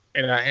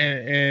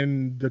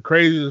 and the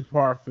craziest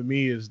part for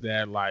me is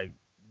that, like,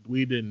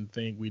 we didn't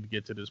think we'd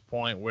get to this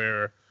point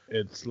where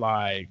it's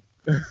like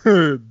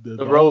the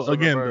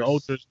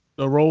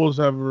roles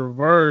have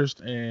reversed,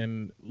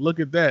 and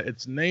look at that,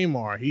 it's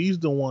Neymar. He's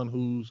the one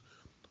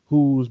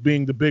who's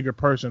being the bigger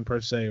person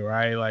per se,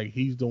 right? Like,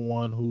 he's the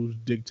one who's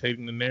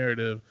dictating the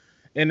narrative.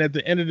 And at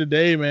the end of the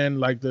day, man,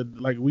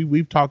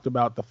 we've talked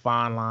about the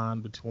fine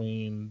line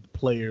between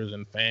players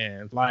and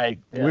fans. Like,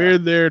 we're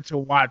there to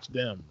watch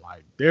them.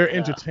 Like, they're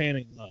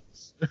entertaining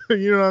us.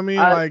 You know what I mean?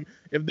 Like,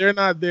 if they're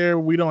not there,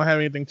 we don't have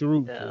anything to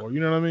root for.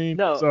 You know what I mean?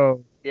 No.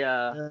 So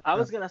I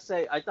was gonna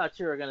say, I thought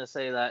you were gonna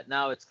say that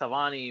now it's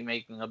Cavani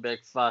making a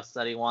big fuss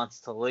that he wants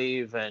to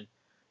leave, and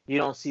you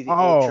don't see the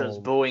ultras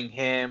booing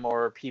him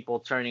or people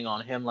turning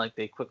on him like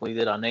they quickly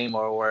did on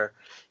Neymar, where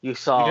you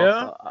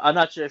saw. I'm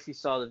not sure if you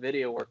saw the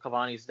video where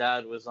Cavani's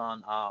dad was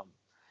on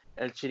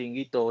El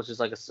Chiringuito, which is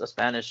like a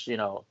Spanish,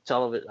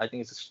 television. I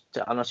think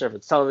I'm not sure if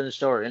it's television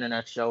show or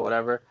internet show,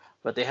 whatever.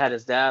 But they had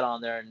his dad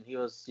on there, and he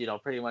was,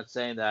 pretty much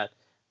saying that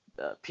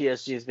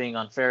PSG is being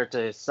unfair to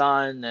his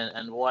son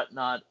and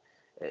whatnot.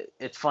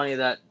 It's funny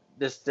that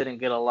this didn't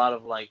get a lot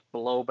of like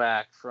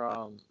blowback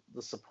from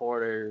the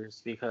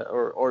supporters, because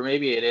or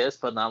maybe it is,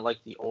 but not like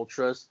the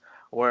ultras,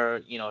 where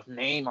if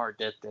Neymar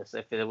did this,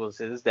 if it was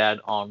his dad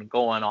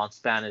going on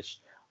Spanish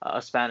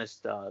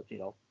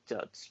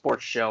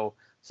sports show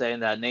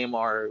saying that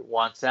Neymar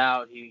wants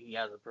out, he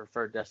has a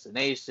preferred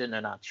destination,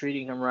 they're not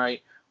treating him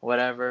right,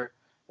 whatever.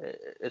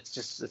 It's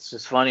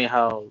just funny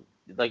how,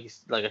 like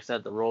I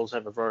said, the roles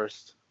have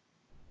reversed.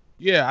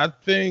 Yeah, I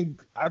think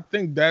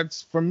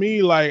that's, for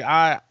me, like,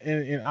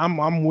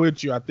 I'm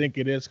with you. I think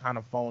it is kind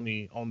of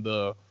phony on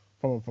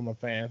from a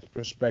fan's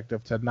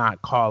perspective to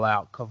not call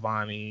out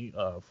Cavani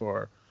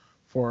for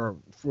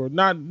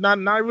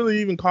not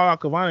really even call out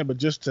Cavani, but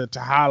just to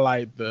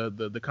highlight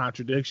the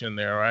contradiction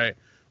there, right?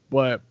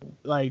 But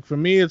like, for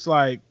me, it's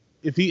like,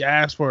 if he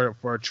asked for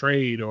a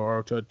trade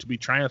or to be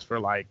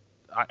transferred, like,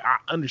 I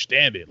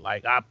understand it.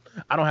 Like, I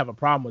don't have a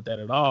problem with that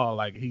at all.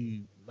 Like,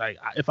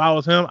 if I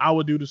was him, I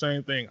would do the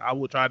same thing. I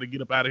would try to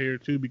get up out of here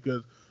too,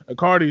 because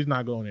Icardi's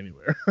not going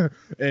anywhere,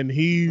 and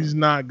he's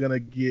not gonna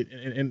get.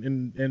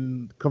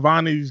 And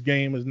Cavani's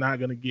game is not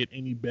gonna get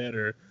any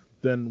better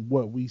than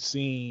what we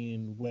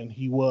seen when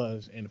he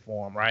was in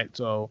form, right?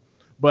 So,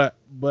 but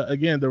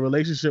again, the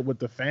relationship with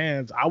the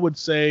fans, I would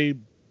say,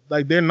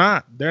 like, they're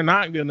not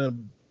gonna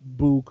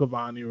boo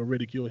Cavani or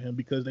ridicule him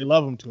because they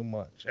love him too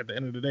much. At the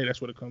end of the day,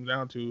 that's what it comes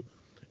down to.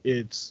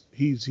 It's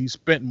he's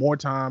spent more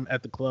time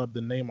at the club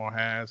than Neymar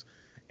has,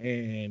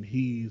 and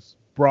he's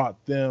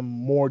brought them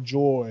more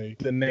joy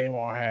than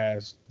Neymar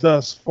has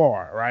thus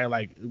far, right?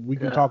 Like, we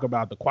can talk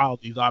about the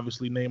qualities.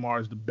 Obviously,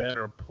 Neymar is the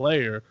better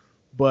player,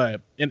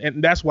 But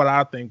and that's what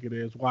I think it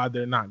is. Why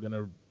they're not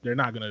gonna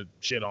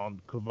shit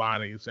on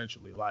Cavani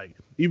essentially. Like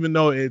even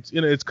though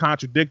it's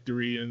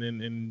contradictory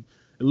and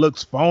it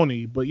looks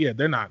phony, but yeah,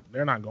 they're not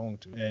going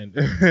to.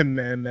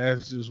 And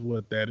that's just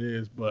what that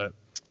is. But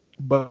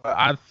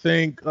I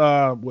think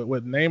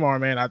with Neymar,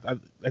 man, I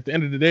at the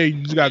end of the day,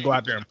 you just gotta go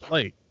out there and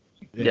play.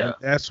 And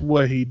that's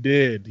what he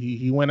did.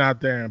 He went out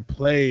there and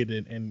played,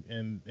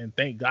 and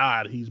thank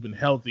God he's been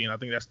healthy. And I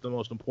think that's the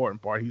most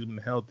important part. He's been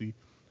healthy.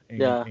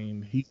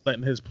 And he's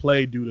letting his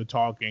play do the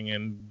talking,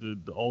 and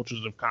the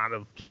ultras have kind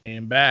of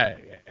came back,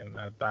 and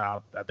I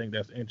think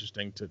that's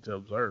interesting to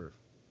observe.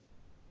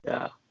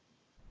 Yeah.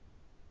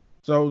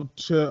 So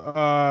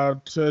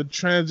to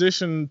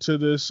transition to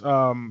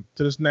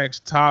this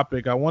next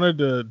topic, I wanted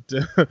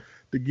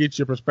to get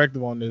your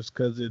perspective on this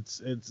because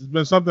it's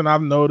been something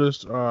I've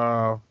noticed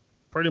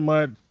pretty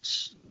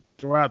much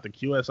throughout the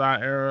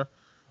QSI era,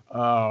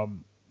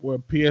 where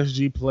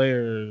PSG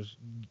players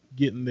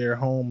getting their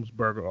homes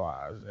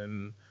burglarized,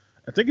 and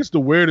I think it's the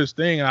weirdest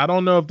thing. I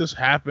don't know if this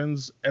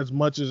happens as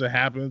much as it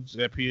happens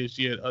at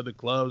PSG at other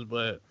clubs,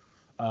 but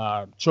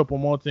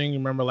Choupo-Moting,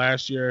 remember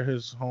last year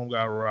his home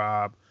got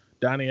robbed.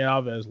 Dani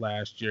Alves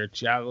last year,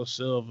 Thiago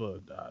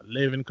Silva,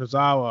 Levin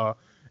Kurzawa,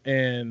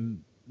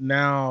 and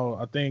now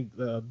I think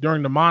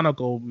during the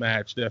Monaco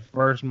match, their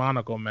first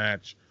Monaco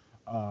match,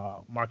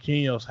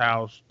 Marquinhos'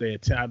 house, they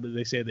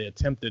said they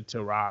attempted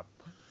to rob.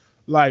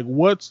 Like,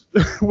 what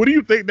do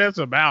you think that's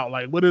about?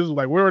 Like,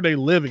 where are they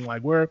living?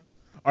 Like, where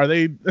are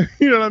they?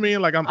 You know what I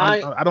mean? Like,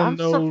 I don't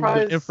know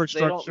the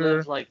infrastructure. They don't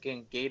live like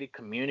in gated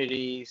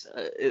communities.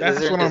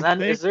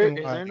 Is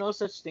there no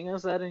such thing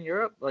as that in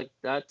Europe? Like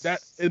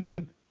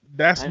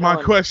that's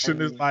my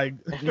question. Is like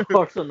in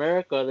North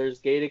America, there's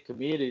gated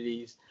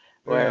communities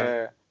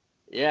where,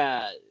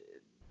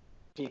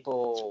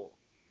 people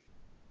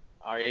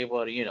are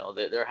able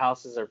to, their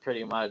houses are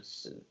pretty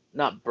much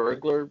not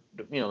burglar,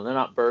 they're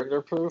not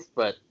burglar proof,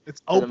 but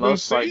it's for open the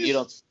most part, space? you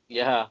don't.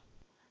 Yeah,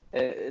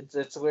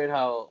 it's weird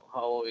how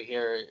over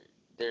here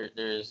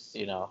there's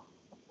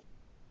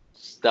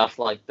stuff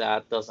like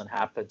that doesn't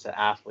happen to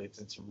athletes.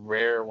 It's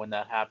rare when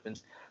that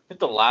happens. I think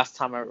the last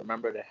time I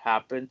remember it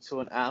happened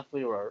to an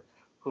athlete or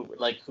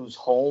whose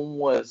home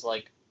was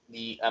like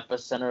the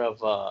epicenter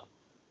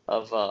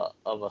of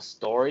a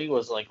story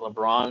was like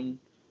LeBron.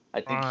 I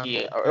think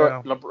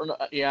LeBron,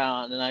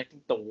 and then I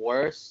think the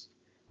worst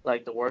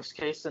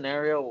case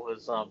scenario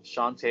was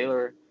Sean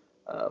Taylor,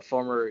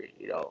 former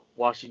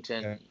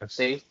Washington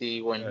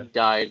safety when he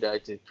died. I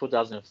think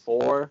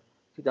 2004,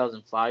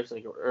 2005, so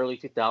like early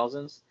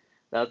 2000s.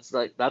 That's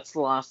the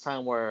last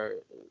time where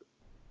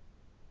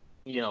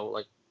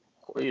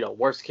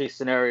worst case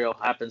scenario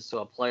happens to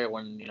a player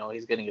when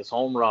he's getting his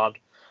home robbed.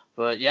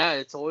 But yeah,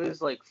 it's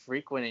always like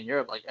frequent in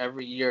Europe. Like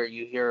every year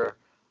you hear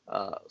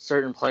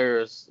certain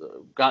players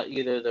got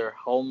either their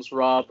homes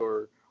robbed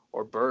or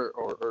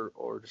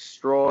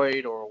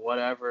destroyed or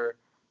whatever,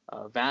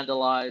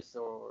 vandalized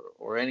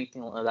or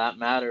anything of that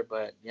matter.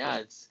 But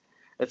yeah,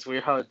 it's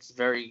weird how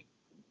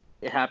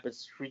it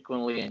happens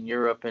frequently in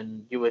Europe,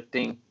 and you would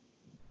think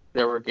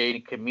there were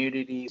gated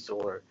communities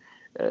or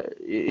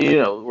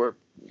where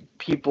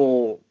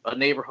people a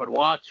neighborhood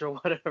watch or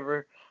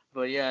whatever.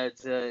 But yeah,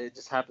 it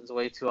just happens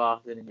way too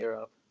often in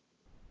Europe.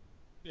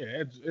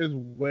 Yeah, it's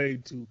way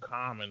too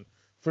common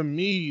for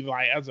me.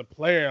 Like as a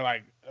player,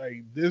 like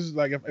this is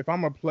like if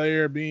I'm a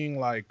player being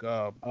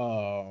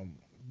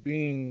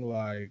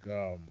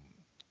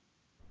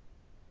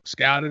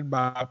scouted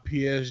by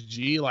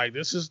PSG, like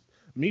this is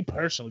me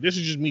personally. This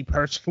is just me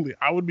personally.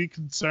 I would be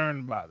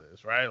concerned by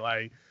this, right?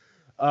 Like,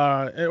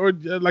 or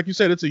like you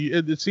said,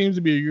 it seems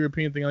to be a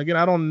European thing. Again,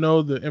 I don't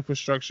know the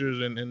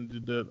infrastructures and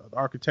the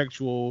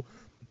architectural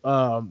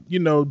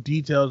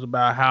details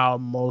about how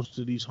most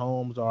of these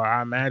homes are.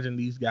 I imagine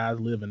these guys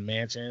live in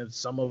mansions.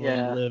 Some of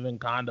them live in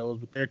condos,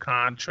 but their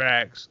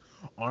contracts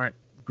aren't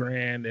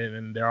grand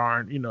and they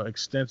aren't,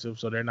 extensive,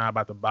 so they're not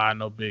about to buy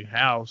no big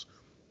house.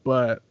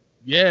 But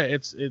yeah,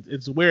 it's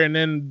weird. And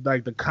then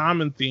like the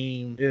common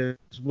theme is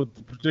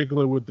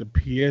particularly with the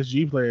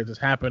PSG players is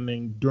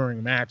happening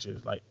during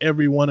matches. Like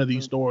every one of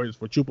these stories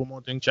for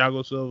Choupo-Moting,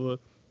 Thiago Silva,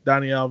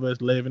 Dani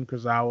Alves, Levin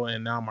Kurzawa,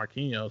 and now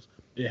Marquinhos,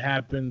 it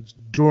happens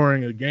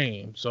during a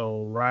game.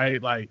 So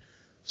right, like,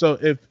 so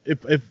if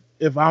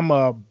I'm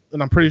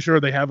and I'm pretty sure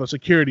they have a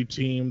security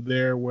team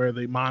there where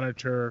they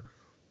monitor,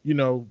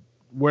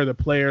 where the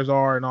players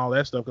are and all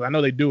that stuff. Because I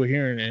know they do it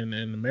here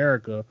in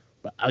America.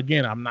 But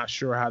again, I'm not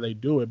sure how they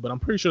do it, but I'm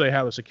pretty sure they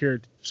have a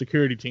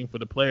security team for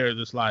the players.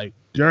 It's like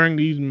during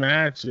these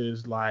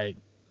matches, like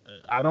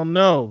I don't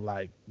know,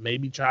 like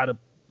maybe try to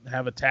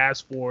have a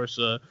task force,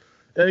 to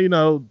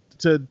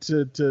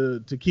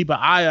keep an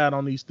eye out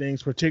on these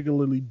things,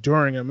 particularly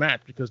during a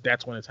match, because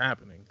that's when it's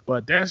happening.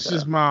 But that's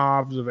just my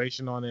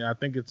observation on it. I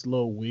think it's a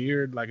little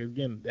weird. Like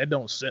again, that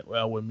don't sit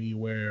well with me.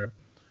 Where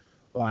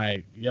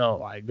like,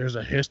 there's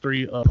a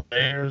history of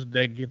players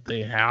that get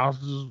their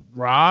houses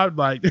robbed.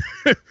 Like,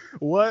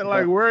 what?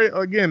 Like, where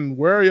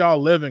are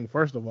y'all living?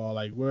 First of all,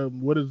 like,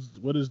 what is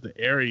the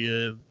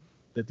area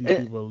that these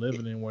people are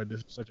living in where this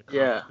is such a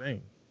common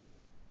thing?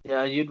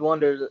 Yeah, you'd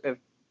wonder if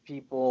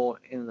people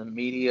in the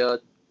media,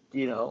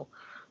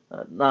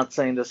 not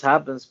saying this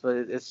happens, but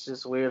it's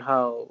just weird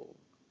how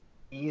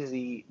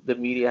easy the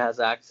media has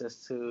access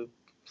to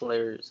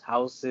players'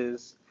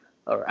 houses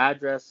or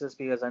addresses.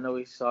 Because I know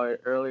we saw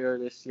it earlier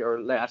this year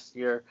or last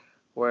year,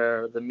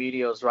 where the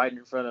media was right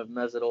in front of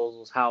Mesut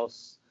Ozil's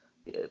house,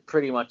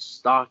 pretty much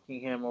stalking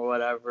him or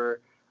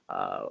whatever,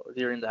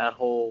 during that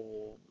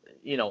whole,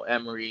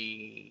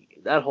 Emery,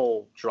 that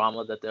whole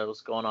drama that there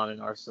was going on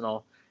in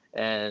Arsenal.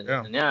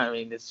 Yeah. And yeah, I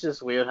mean, it's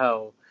just weird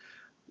how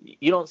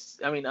you don't.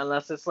 I mean,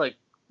 unless it's like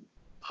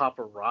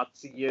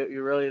paparazzi,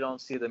 you really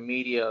don't see the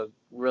media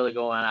really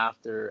going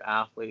after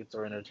athletes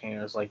or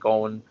entertainers, like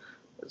going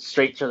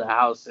straight to the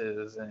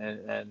houses.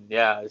 And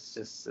yeah, it's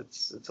just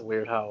it's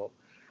weird how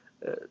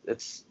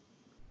it's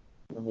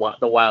what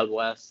the Wild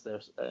West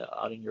there's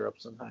out in Europe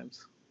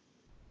sometimes.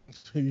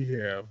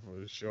 Yeah,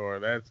 for sure.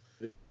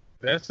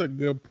 That's a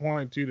good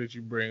point too that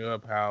you bring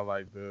up. How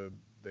like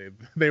they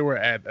they were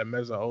at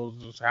Mesut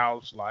Ozil's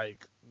house,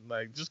 like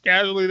just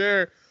casually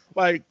there.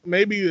 Like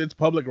maybe it's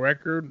public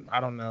record. I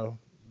don't know.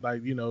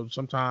 Like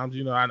sometimes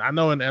I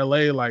know in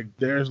LA like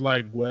there's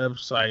like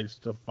websites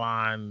to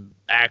find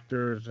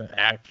actors and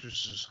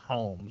actresses'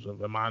 homes.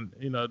 Am I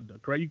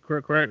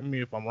correct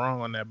me if I'm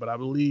wrong on that, but I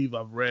believe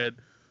I've read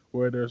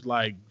where there's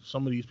like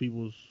some of these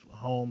people's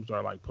homes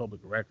are like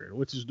public record,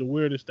 which is the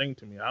weirdest thing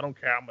to me. I don't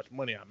care how much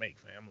money I make,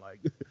 fam. Like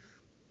That's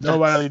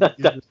nobody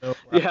needs to know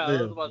where yeah, I I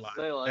was live. about to Like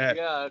say, like, that.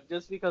 yeah,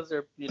 just because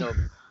they're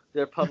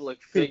they're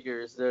public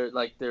figures, they're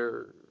like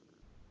their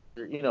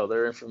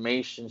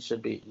information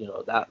should be,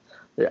 that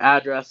their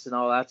address and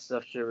all that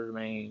stuff should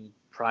remain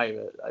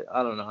private.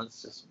 I don't know.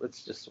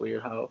 It's just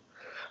weird how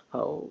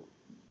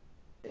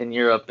in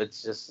Europe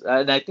it's just.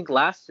 And I think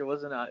last year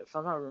wasn't if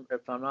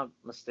I'm not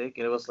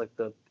mistaken, it was like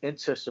the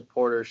interest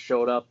reporter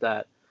showed up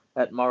at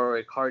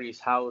Mauro Icardi's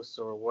house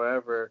or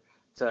wherever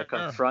to Yeah.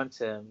 confront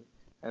him.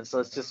 And so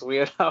it's just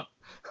weird how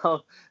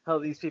how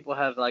these people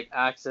have like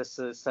access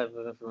to this type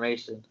of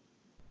information.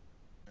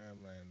 Yeah,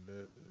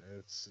 man,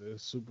 it's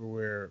super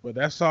weird. But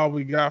that's all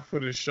we got for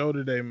the show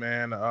today,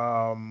 man.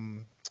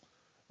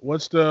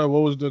 What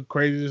was the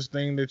craziest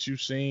thing that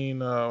you've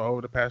seen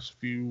over the past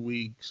few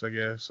weeks? I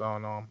guess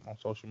on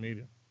social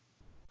media.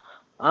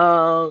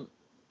 Um,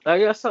 I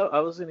guess I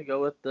was gonna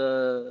go with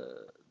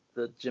the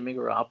Jimmy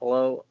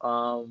Garoppolo.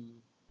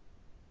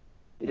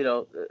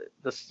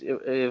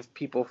 If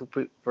people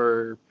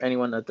for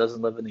anyone that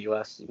doesn't live in the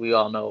U.S., we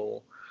all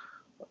know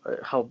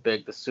how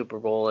big the Super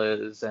Bowl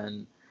is,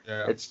 and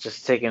Yeah. it's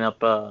just taking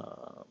up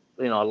a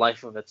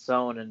life of its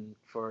own. And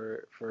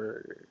for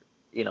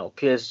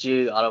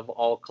PSG out of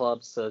all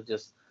clubs to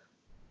just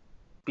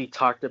be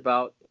talked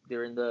about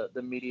during the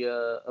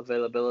media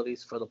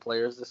availabilities for the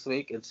players this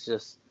week, it's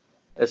just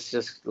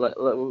like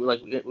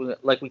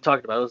we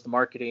talked about. It was the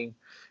marketing,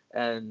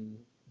 and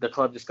the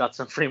club just got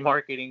some free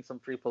marketing, some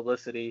free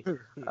publicity.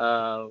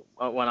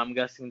 When I'm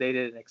guessing they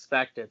didn't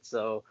expect it.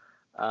 So,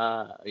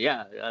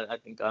 yeah, I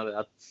think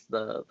I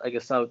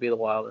guess that would be the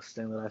wildest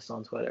thing that I saw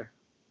on Twitter.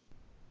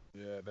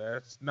 Yeah,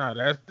 that's no,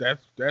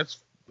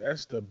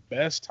 that's the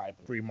best type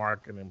of free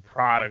marketing,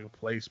 product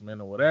placement,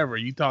 or whatever.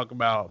 You talk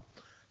about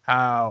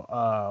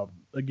how,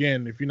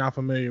 again, if you're not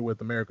familiar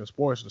with American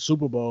sports, the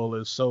Super Bowl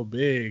is so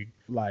big,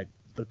 like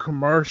the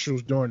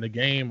commercials during the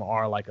game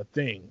are like a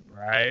thing,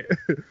 right?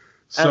 And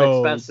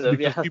So expensive,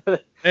 because yeah. people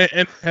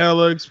and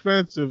hella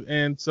expensive,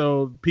 and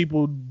so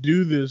people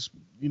do this,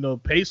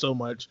 pay so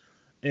much,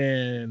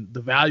 and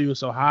the value is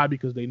so high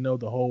because they know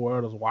the whole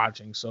world is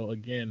watching. So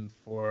again,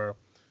 for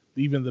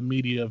even the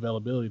media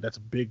availability, that's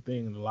a big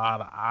thing. A lot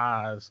of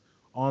eyes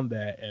on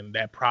that, and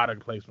that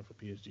product placement for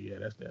PSG.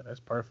 That's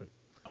perfect.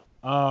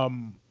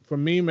 For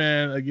me,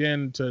 man,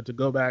 again, to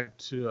go back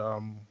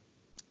to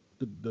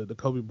the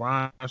Kobe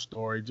Bryant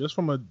story, just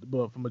from a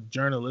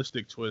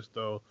journalistic twist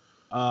though.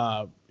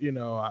 And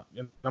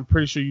I'm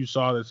pretty sure you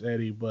saw this,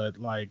 Eddie, but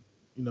like,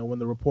 when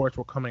the reports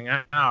were coming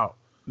out,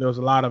 there was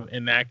a lot of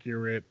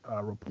inaccurate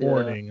Yeah.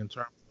 reporting in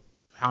terms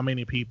of how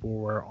many people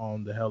were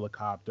on the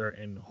helicopter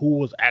and who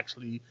was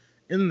actually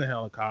in the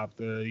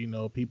helicopter.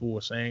 People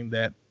were saying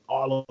that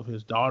all of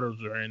his daughters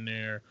are in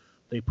there.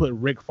 They put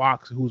Rick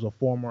Fox, who's a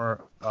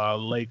former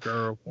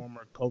Laker,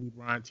 former Kobe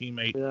Bryant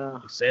teammate. Yeah.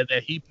 They said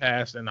that he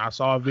passed, and I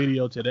saw a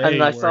video And today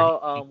I where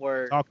saw he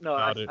where talked no,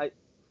 about it.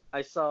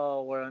 I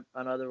saw where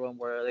another one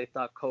where they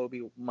thought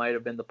Kobe might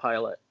have been the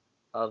pilot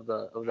of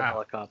the Wow.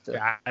 helicopter.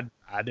 Yeah,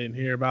 I didn't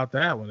hear about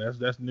that one.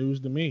 That's news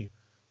to me.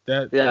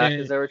 That Yeah,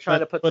 because and they were trying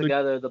but to put but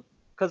together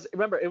because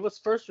remember it was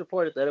first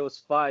reported that it was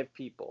five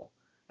people,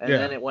 and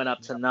then yeah, it went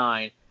up to yeah,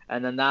 nine,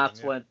 and then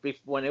that's yeah,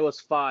 when it was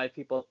five,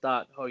 people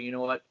thought, oh, you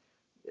know what,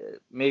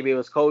 maybe it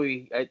was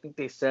Kobe. I think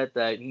they said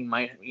that he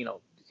might,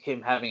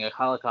 him having a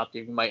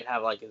helicopter, he might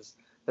have like his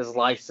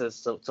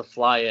license to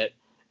fly it,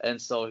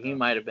 and so he yeah.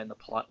 might have been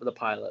the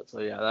pilot. So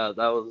yeah,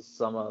 that was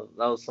some of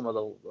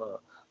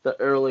the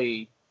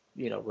early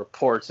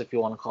reports, if you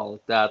want to call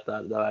it that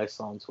I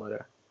saw on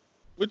Twitter.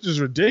 which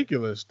is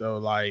ridiculous though.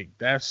 Like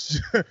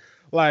that's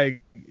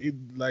like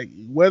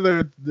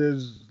whether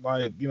there's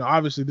like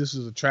obviously this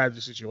is a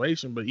tragic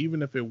situation, but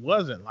even if it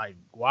wasn't, like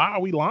why are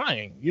we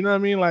lying? You know what I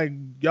mean? Like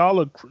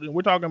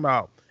we're talking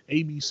about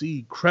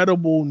ABC,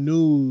 credible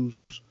news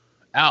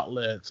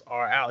outlets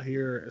are out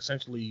here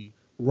essentially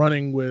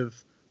running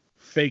with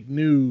fake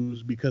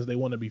news because they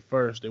want to be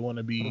first. They want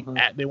to be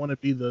they want to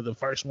be the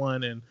first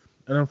one, and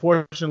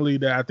unfortunately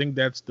that I think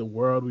that's the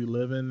world we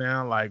live in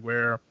now, like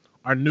where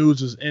our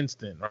news is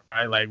instant,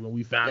 right? Like when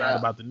we found out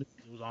about the news,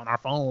 it was on our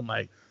phone.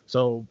 Like,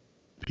 so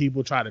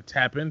people try to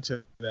tap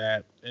into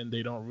that and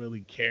they don't really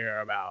care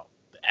about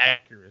the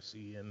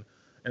accuracy. And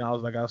I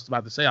was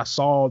about to say, I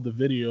saw the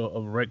video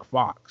of Rick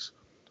Fox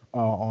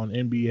on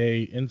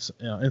Inside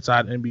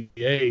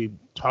NBA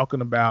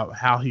talking about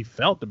how he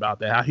felt about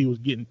that, how he was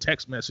getting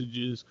text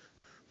messages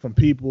from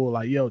people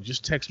like, yo,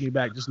 just text me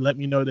back. Just let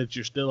me know that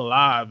you're still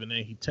alive. And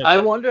then he texted. I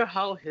wonder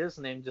how his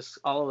name just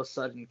all of a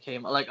sudden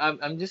came. Like,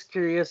 I'm just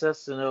curious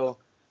as to know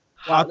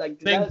how. Like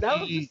that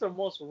was just the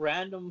most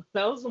random.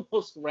 That was the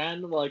most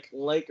random like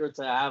Laker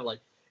to have.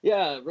 Like,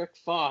 yeah, Rick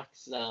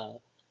Fox. Well,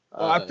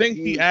 I think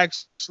he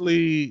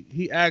actually.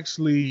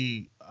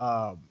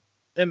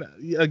 And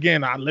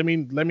again, let me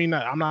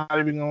not. I'm not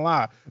even gonna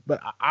lie, but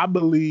I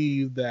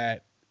believe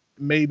that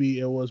maybe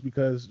it was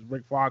because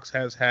Rick Fox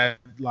has had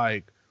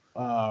like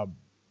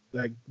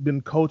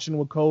been coaching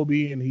with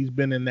Kobe, and he's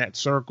been in that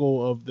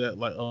circle of that,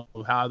 like of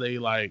how they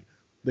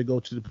go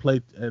to the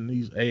play in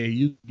these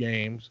AAU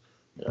games.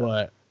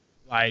 But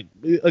like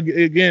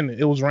again,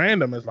 it was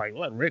random. It's like,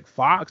 what, Rick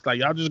Fox? Like,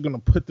 y'all just gonna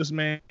put this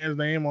man's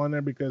name on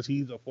there because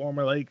he's a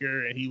former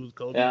Laker and he was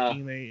Kobe's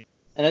teammate?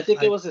 And I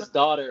think it was his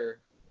daughter.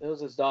 It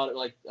was his daughter.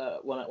 Like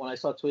when I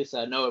saw tweets,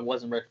 I know it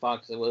wasn't Rick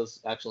Fox. It was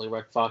actually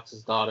Rick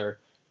Fox's daughter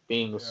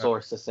being the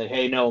source to say,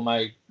 "Hey, no,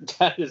 my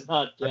dad is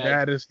not dead. My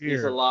dad is here.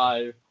 He's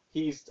alive.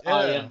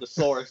 I am the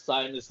source.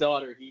 I am his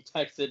daughter. He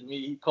texted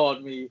me. He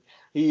called me.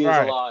 He is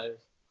alive."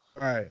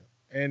 Right.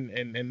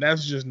 And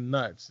that's just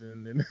nuts.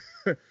 And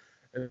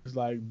it's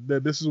like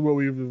this is what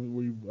we've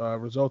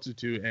resulted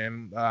to.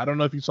 And I don't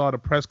know if you saw the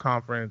press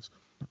conference.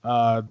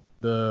 The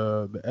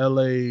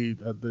LA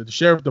the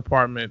sheriff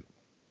department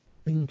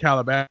in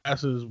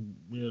Calabasas,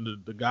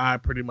 the guy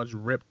pretty much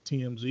ripped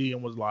TMZ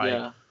and was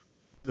like,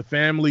 the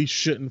family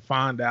shouldn't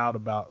find out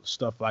about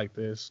stuff like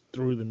this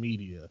through the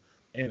media.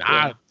 And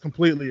I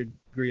completely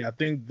agree. I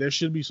think there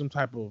should be some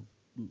type of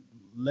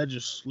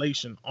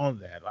legislation on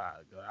that.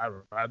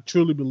 I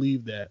truly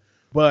believe that.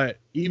 But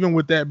even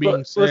with that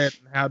being said,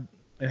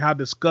 and how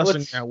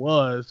disgusting that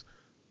was,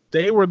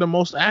 they were the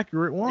most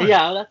accurate one.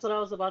 Yeah, that's what I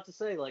was about to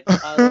say. Like,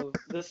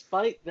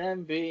 despite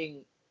them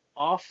being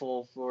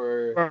awful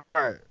for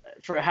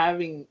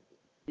having,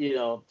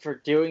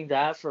 for doing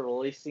that, for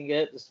releasing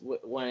it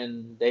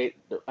when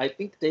I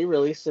think they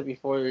released it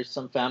before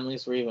some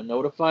families were even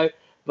notified,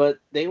 but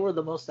they were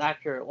the most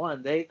accurate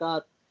one. They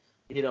got,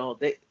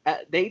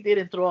 they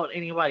didn't throw out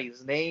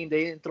anybody's name.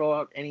 They didn't throw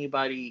out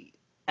anybody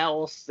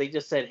else. They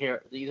just said,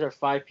 here, these are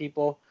 5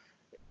 people.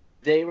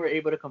 They were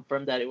able to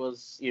confirm that it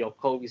was,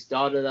 Kobe's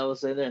daughter that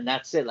was in there, and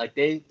that's it. Like,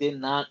 they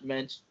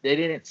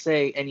didn't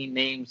say any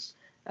names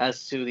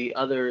as to the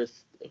other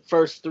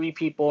first 3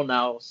 people,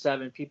 now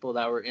 7 people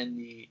that were in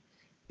the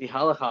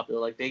helicopter.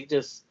 Like, they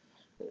just,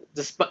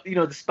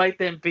 despite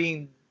them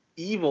being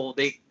evil,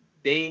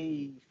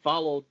 they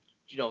followed,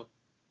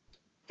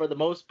 for the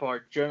most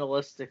part,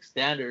 journalistic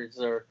standards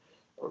or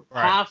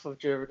half of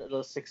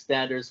journalistic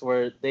standards,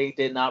 where they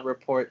did not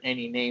report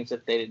any names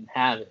if they didn't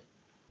have it.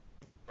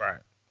 Right.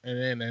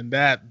 And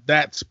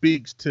that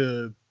speaks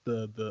to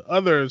the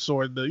other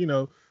sort,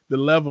 the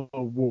level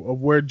of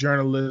where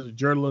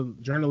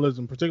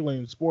journalism, particularly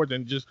in sports,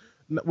 and just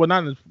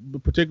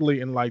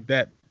particularly in like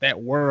that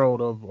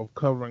world of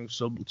covering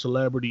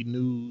celebrity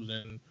news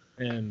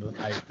and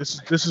like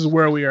this is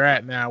where we are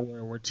at now,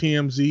 where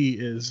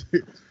TMZ is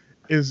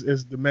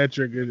the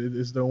metric,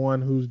 is the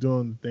one who's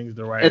doing things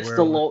the right way. It's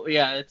the low,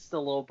 it's the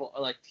low,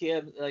 like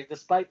like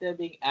despite them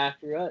being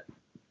accurate.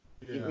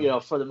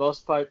 For the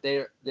most part,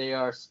 they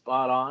are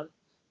spot on,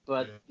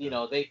 but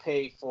they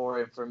pay for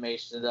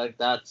information. Like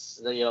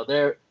that's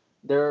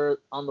they're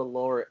on the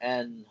lower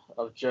end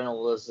of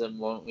journalism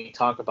when we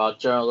talk about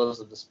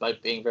journalism,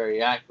 despite being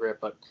very accurate.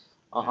 But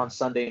on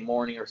Sunday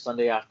morning or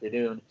Sunday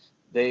afternoon,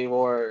 they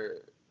were,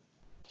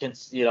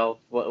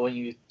 when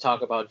you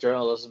talk about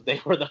journalism, they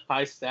were the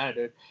high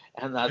standard,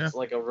 and that's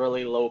like a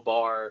really low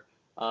bar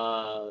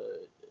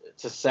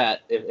to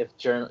set if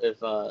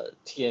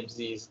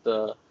TMZ's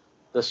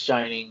the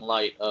shining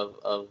light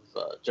of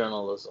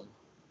journalism.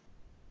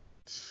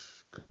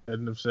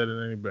 Couldn't have said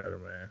it any better,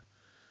 man.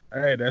 All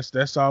right,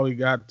 that's all we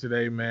got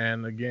today,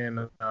 man.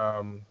 Again,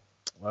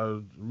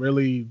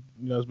 really,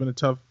 it's been a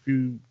tough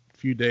few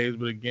days,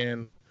 but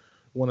again,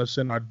 want to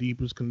send our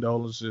deepest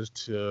condolences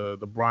to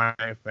the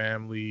Bryant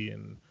family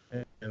and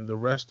the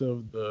rest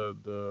of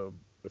the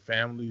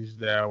families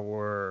that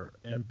were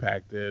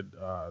impacted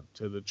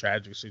to the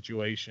tragic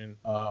situation.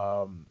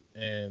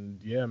 And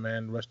yeah,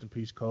 man, rest in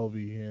peace,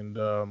 Kobe. And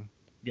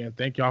Again,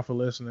 thank y'all for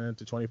listening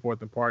to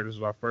 24th and Park. This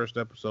is our first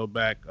episode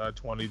back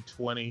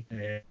 2020,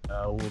 and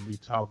we'll be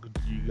talking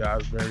to you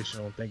guys very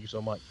soon. Thank you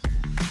so much.